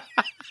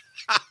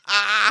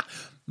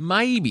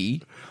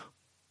 Maybe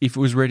if it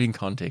was read in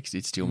context,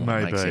 it still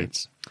might make Maybe.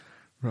 sense.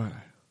 Right.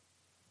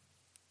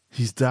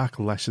 His dark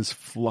lashes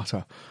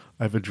flutter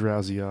over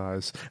drowsy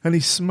eyes, and he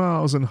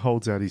smiles and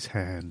holds out his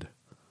hand.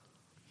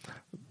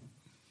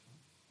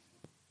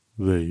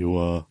 There you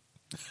are.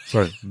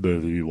 Sorry, there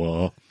you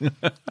are.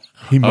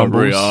 He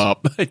mumbles. Hurry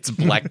up. It's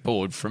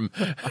Blackboard from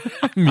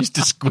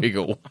Mr.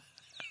 Squiggle.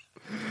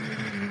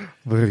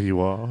 There you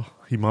are,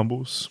 he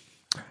mumbles.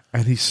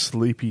 And his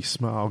sleepy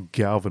smile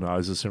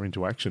galvanizes her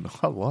into action.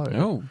 Hello.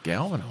 Oh,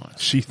 galvanised.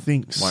 She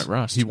thinks White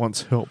rust. he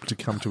wants help to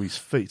come to his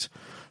feet,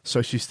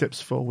 so she steps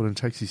forward and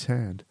takes his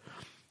hand.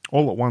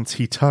 All at once,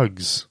 he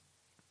tugs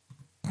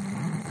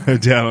her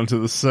down onto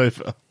the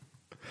sofa,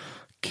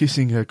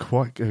 kissing her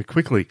quite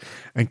quickly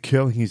and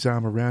curling his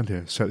arm around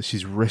her so that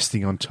she's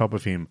resting on top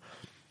of him,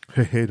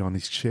 her head on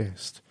his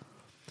chest.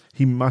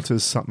 He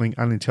mutters something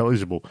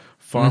unintelligible.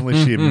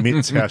 Finally, she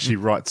admits how she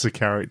writes the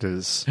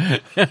characters.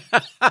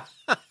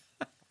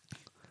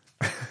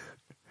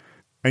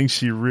 And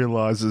she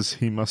realizes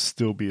he must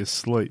still be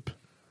asleep.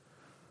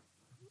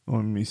 I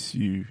miss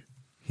you,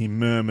 he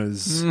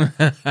murmurs,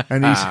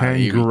 and his hand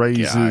Here we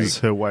grazes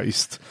go. her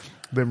waist,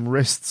 then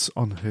rests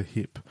on her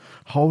hip,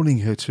 holding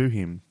her to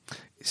him.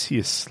 Is he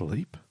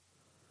asleep?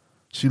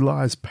 She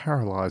lies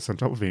paralyzed on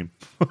top of him.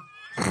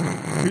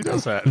 Who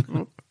does that?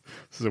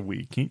 This is a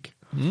weird kink.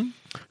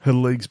 Her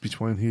legs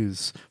between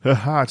his, her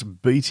heart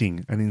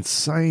beating an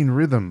insane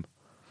rhythm.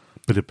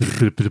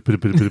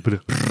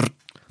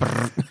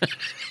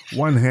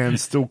 One hand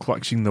still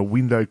clutching the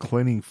window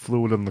cleaning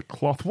fluid on the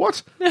cloth.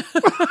 What?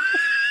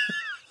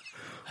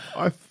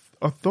 I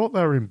thought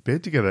they were in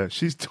bed together.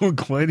 She's doing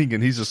cleaning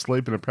and he's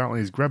asleep and apparently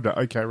he's grabbed her.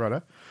 Okay,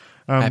 righto.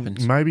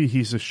 Happens. Maybe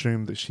he's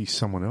assumed that she's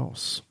someone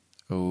else.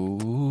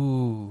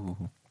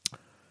 Ooh.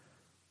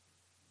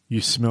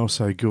 You smell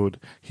so good.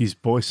 His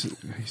voice.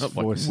 Not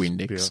like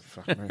Windex.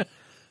 Fuck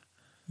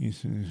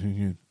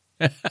me.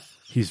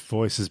 His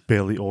voice is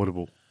barely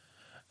audible.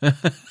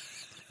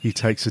 He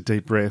takes a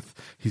deep breath,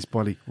 his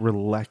body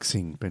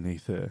relaxing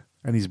beneath her,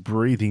 and his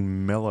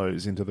breathing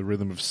mellows into the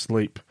rhythm of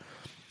sleep.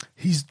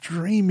 He's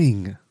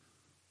dreaming.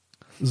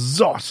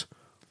 Zot!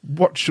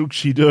 What should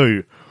she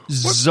do?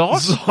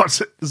 Zot?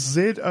 Zot.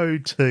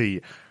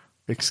 Z-O-T!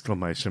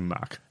 Exclamation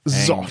mark.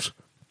 Zot.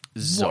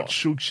 Zot. What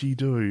should she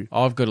do?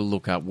 I've got to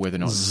look up whether or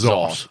not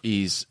Zot. Zot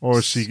is... Or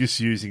is she just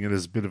using it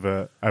as a bit of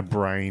a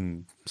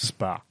brain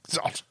spark?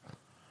 Zot.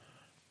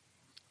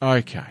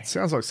 Okay.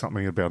 Sounds like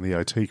something about the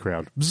OT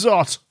crowd.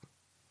 Zot.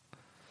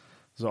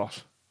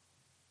 Zot.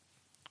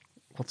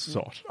 What's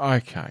Zot?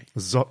 Okay.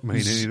 Does Zot mean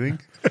anything?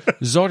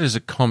 Zot is a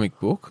comic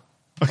book,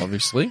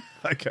 obviously.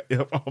 Okay,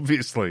 yeah,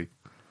 obviously.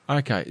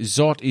 Okay.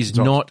 Zot is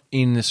Zot. not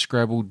in the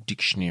Scrabble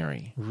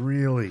dictionary.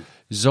 Really?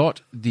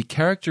 Zot, the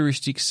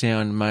characteristic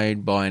sound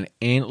made by an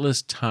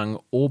antler's tongue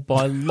or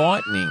by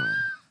lightning.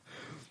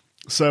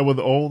 So with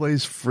all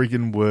these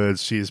friggin'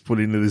 words she has put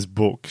into this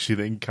book, she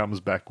then comes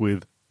back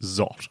with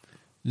Zot.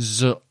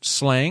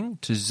 Slang,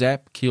 to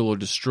zap, kill or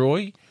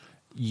destroy.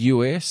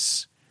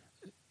 US,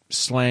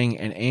 slang,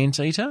 an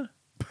anteater.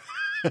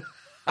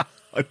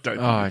 I don't think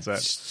Oh, it's that.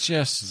 it's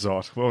just...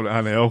 Zot. Well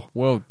done, El.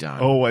 Well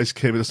done. Always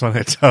keeping us on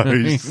our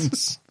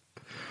toes.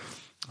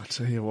 I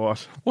tell you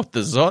what, What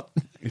the Zot?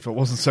 if I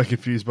wasn't so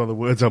confused by the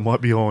words, I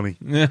might be horny.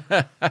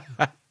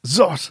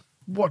 Zot!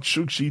 What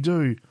should she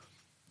do?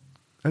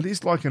 It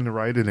is like a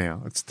narrator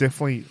now. It's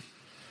definitely...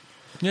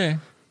 Yeah.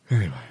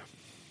 Anyway.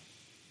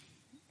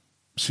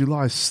 She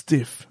lies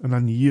stiff and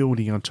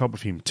unyielding on top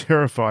of him,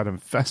 terrified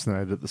and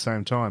fascinated at the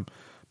same time.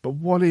 But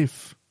what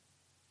if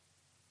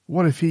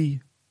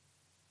he...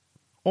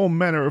 All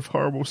manner of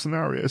horrible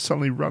scenarios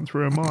suddenly run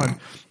through her mind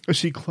as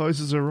she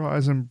closes her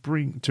eyes and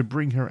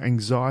bring her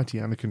anxiety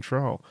under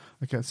control.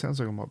 Okay, it sounds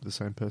like I might be the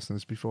same person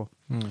as before.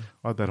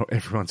 I bet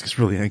everyone gets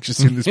really anxious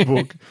in this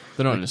book.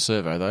 They're not in a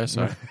survey, though,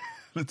 so...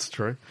 That's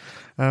true.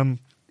 Isn't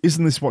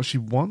this what she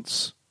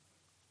wants?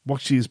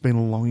 What she has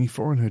been longing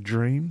for in her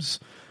dreams?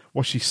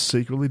 What she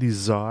secretly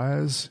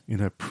desires in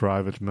her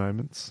private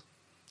moments?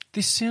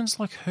 This sounds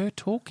like her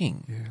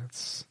talking. Yeah,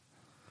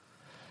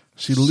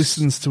 she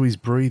listens to his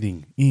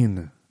breathing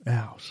in,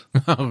 out.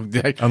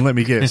 And let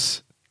me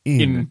guess,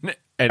 in.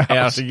 And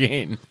out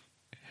again.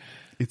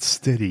 It's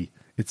steady.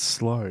 It's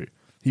slow.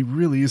 He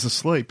really is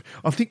asleep.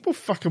 I think we'll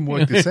fucking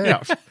work this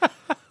out.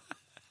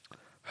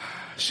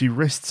 She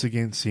rests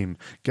against him,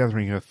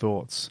 gathering her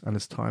thoughts, and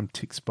as time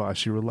ticks by,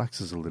 she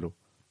relaxes a little.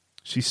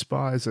 She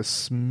spies a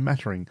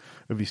smattering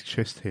of his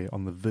chest hair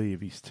on the V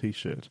of his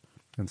T-shirt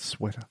and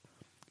sweater.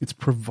 It's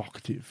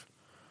provocative.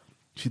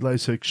 She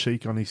lays her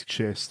cheek on his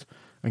chest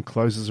and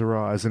closes her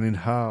eyes and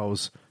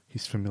inhales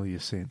his familiar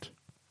scent.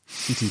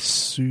 It is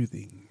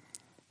soothing.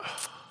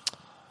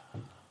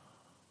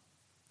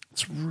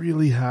 It's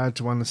really hard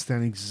to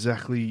understand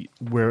exactly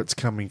where it's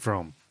coming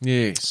from.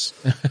 Yes.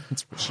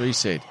 That's what she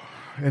said.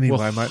 Anyway,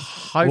 Well, mate,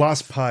 hope-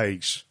 last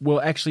page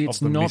Well, actually,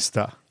 it's of the not...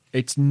 mister.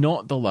 It's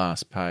not the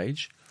last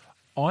page.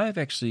 I have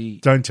actually...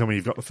 Don't tell me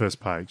you've got the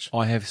first page.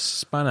 I have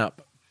spun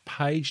up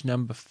page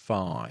number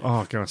 5. Oh,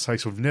 I'm going to say,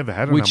 so we've never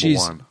had a which number is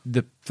one.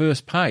 the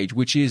first page,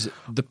 which is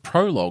the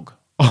prologue.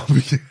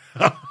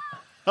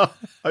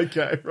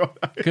 Okay, right.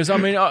 Because, I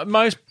mean,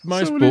 most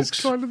So it books...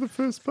 is kind of the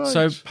first page.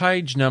 So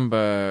page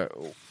number...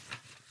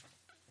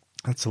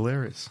 That's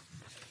hilarious.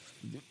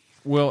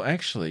 Well,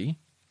 actually,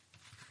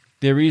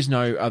 there is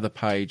no other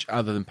page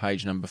other than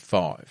page number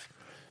 5.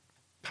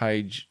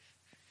 Page...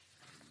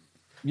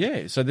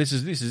 Yeah, so this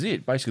is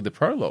it, basically the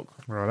prologue.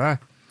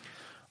 Righto.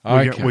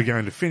 Okay. We're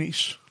going to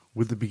finish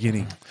with the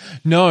beginning.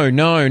 No,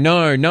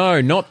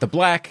 not the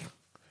black.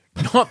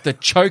 Not the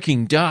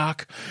choking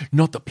dark.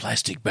 Not the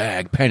plastic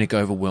bag. Panic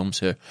overwhelms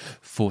her,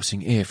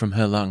 forcing air from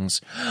her lungs.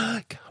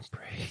 I can't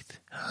breathe.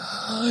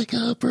 I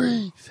can't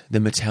breathe. The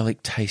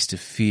metallic taste of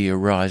fear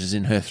rises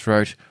in her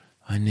throat.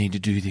 I need to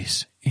do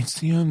this. It's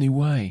the only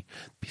way.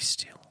 Be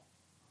still.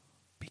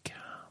 Be calm.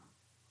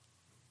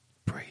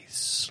 Breathe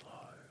slow.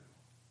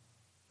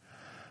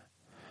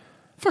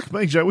 Fuck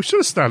me, Joe. We should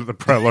have started the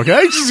prologue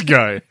ages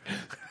ago.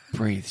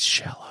 Breathe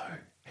shallow.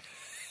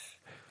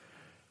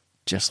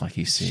 Just like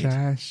he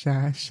said.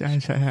 Shallow.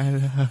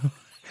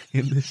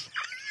 In the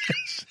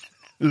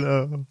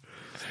shallow.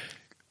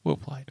 Well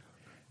played.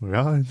 We're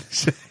all in the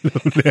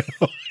shallow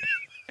now.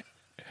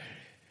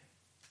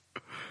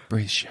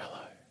 Breathe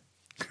shallow.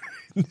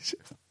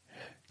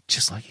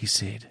 Just like he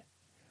said.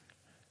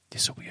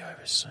 This will be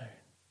over soon.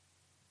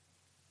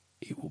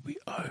 It will be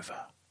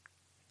over.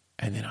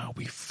 And then I'll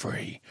be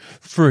free.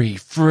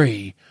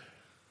 Free.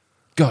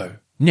 Go.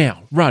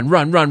 Now,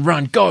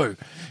 run, go!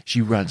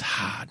 She runs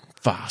hard,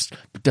 fast,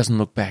 but doesn't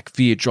look back.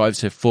 Fear drives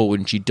her forward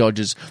and she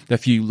dodges the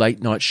few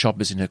late-night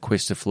shoppers in her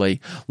quest to flee.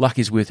 Luck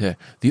is with her.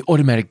 The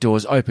automatic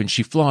doors open.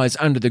 She flies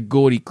under the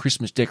gaudy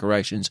Christmas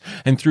decorations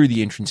and through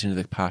the entrance into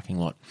the parking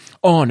lot.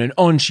 On and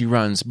on she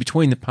runs,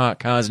 between the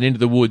parked cars and into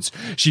the woods.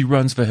 She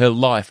runs for her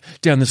life,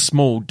 down the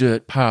small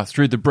dirt path,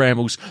 through the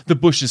brambles, the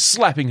bushes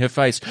slapping her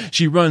face.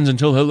 She runs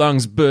until her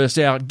lungs burst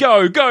out.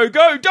 Go, go,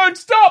 go, don't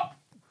stop!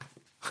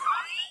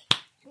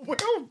 Well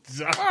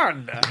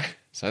done.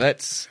 So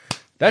that's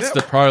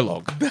the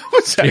prologue. That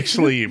was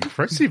actually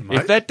impressive, mate.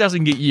 If that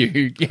doesn't get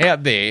you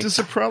out there... Does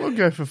the prologue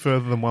go for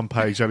further than one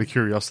page out of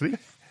curiosity?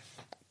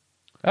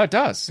 Oh, it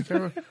does.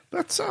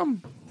 That's There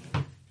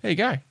you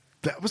go.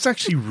 that was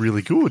actually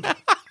really good.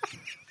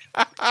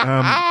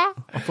 I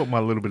thought my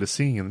little bit of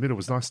singing in the middle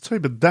was nice too,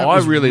 but that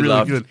was really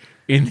loved good.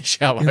 In the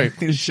Shallow.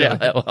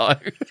 Shallow.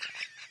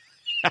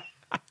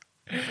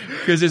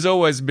 Because there's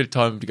always a bit of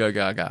time to go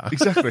gaga.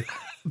 Exactly.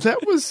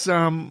 That was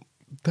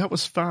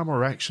far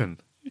more action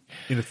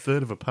in a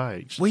third of a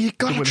page. Well, you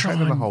got than to would try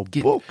have in the and whole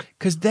get, book.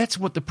 because that's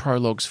what the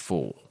prologue's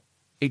for.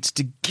 It's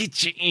to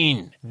get you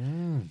in,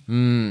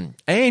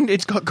 and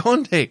it's got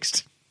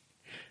context.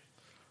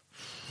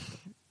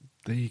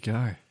 There you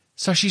go.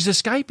 So she's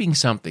escaping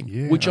something,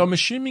 Yeah. which I'm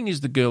assuming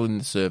is the girl in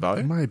the servo.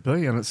 It may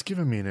be, and it's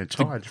given me an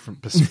entire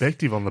different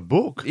perspective on the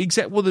book.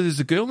 Well, there's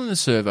a girl in the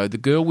servo, the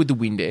girl with the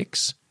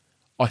Windex.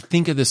 I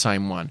think are the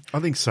same one. I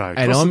think so.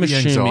 And I'm I'm the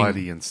assuming-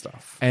 anxiety and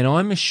stuff. And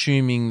I'm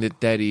assuming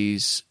that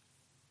is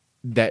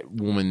that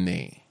woman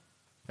there,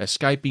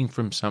 escaping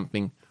from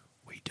something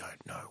we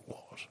don't know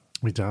what.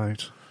 We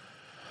don't.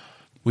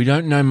 We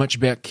don't know much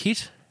about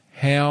Kit,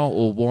 how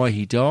or why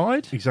he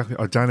died. Exactly.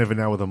 I don't even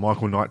know whether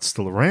Michael Knight's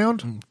still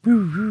around.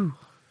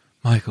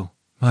 Michael.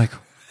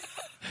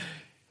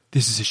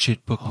 This is a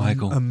shit book,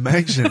 Michael.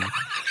 Imagine.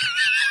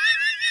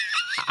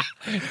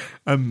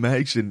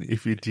 Imagine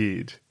if you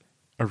did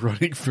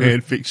erotic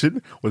fan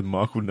fiction with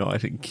Michael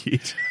Knight and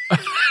Kit.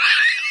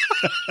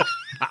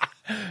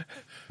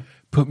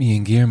 Put me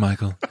in gear,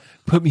 Michael.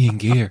 Put me in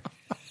gear.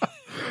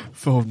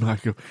 Forward,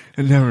 Michael,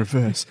 and now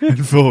reverse,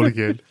 and forward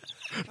again.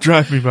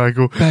 Drive me,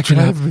 Michael. Back it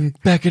up. Drive me.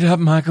 Back it up,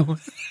 Michael.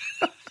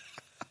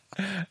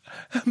 I'm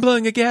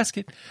blowing a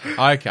gasket.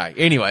 Okay.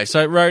 Anyway,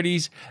 so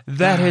roadies,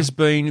 that has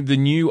been the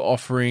new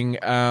offering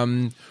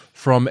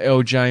from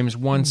L. James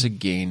once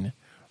again.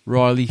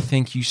 Riley,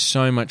 thank you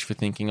so much for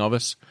thinking of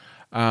us.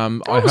 I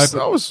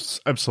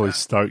was absolutely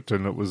stoked,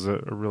 and it was a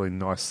really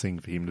nice thing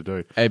for him to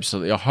do.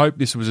 Absolutely. I hope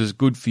this was as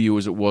good for you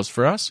as it was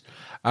for us.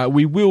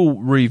 We will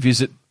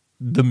revisit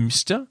the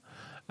Mister.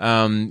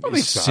 think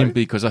so.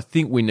 Simply because I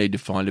think we need to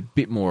find a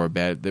bit more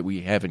about it that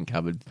we haven't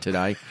covered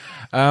today.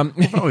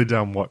 I've only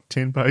done,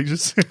 10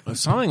 pages?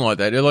 Something like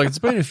that. Like, it's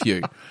been a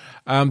few.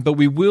 But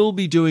we will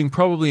be doing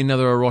probably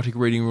another erotic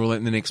reading roulette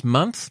in the next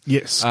month.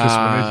 Yes, because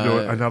we need to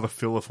do another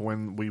filler for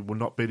when we will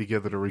not be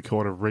together to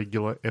record a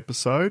regular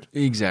episode.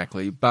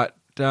 Exactly. But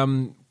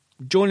join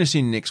us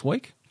in next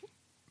week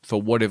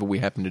for whatever we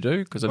happen to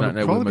do, because I don't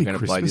know when we're going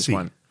to play this Christmassy.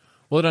 one.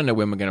 Well, I don't know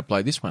when we're going to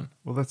play this one.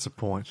 Well, that's the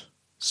point.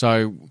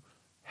 So,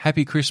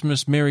 Happy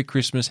Christmas, Merry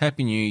Christmas,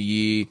 Happy New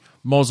Year,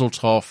 Mazel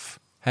Tov,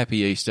 Happy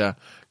Easter,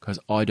 because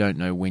I don't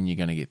know when you're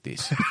going to get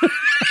this.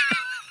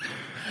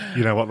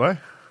 You know what, though?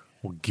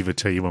 We'll give it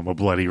to you when we're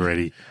bloody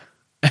ready.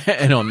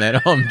 And on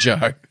that, I'm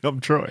Joe. I'm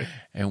Troy.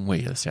 And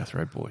we are the South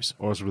Road Boys.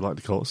 Or as we like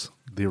to call us,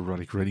 the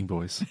Erotic Reading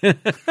Boys.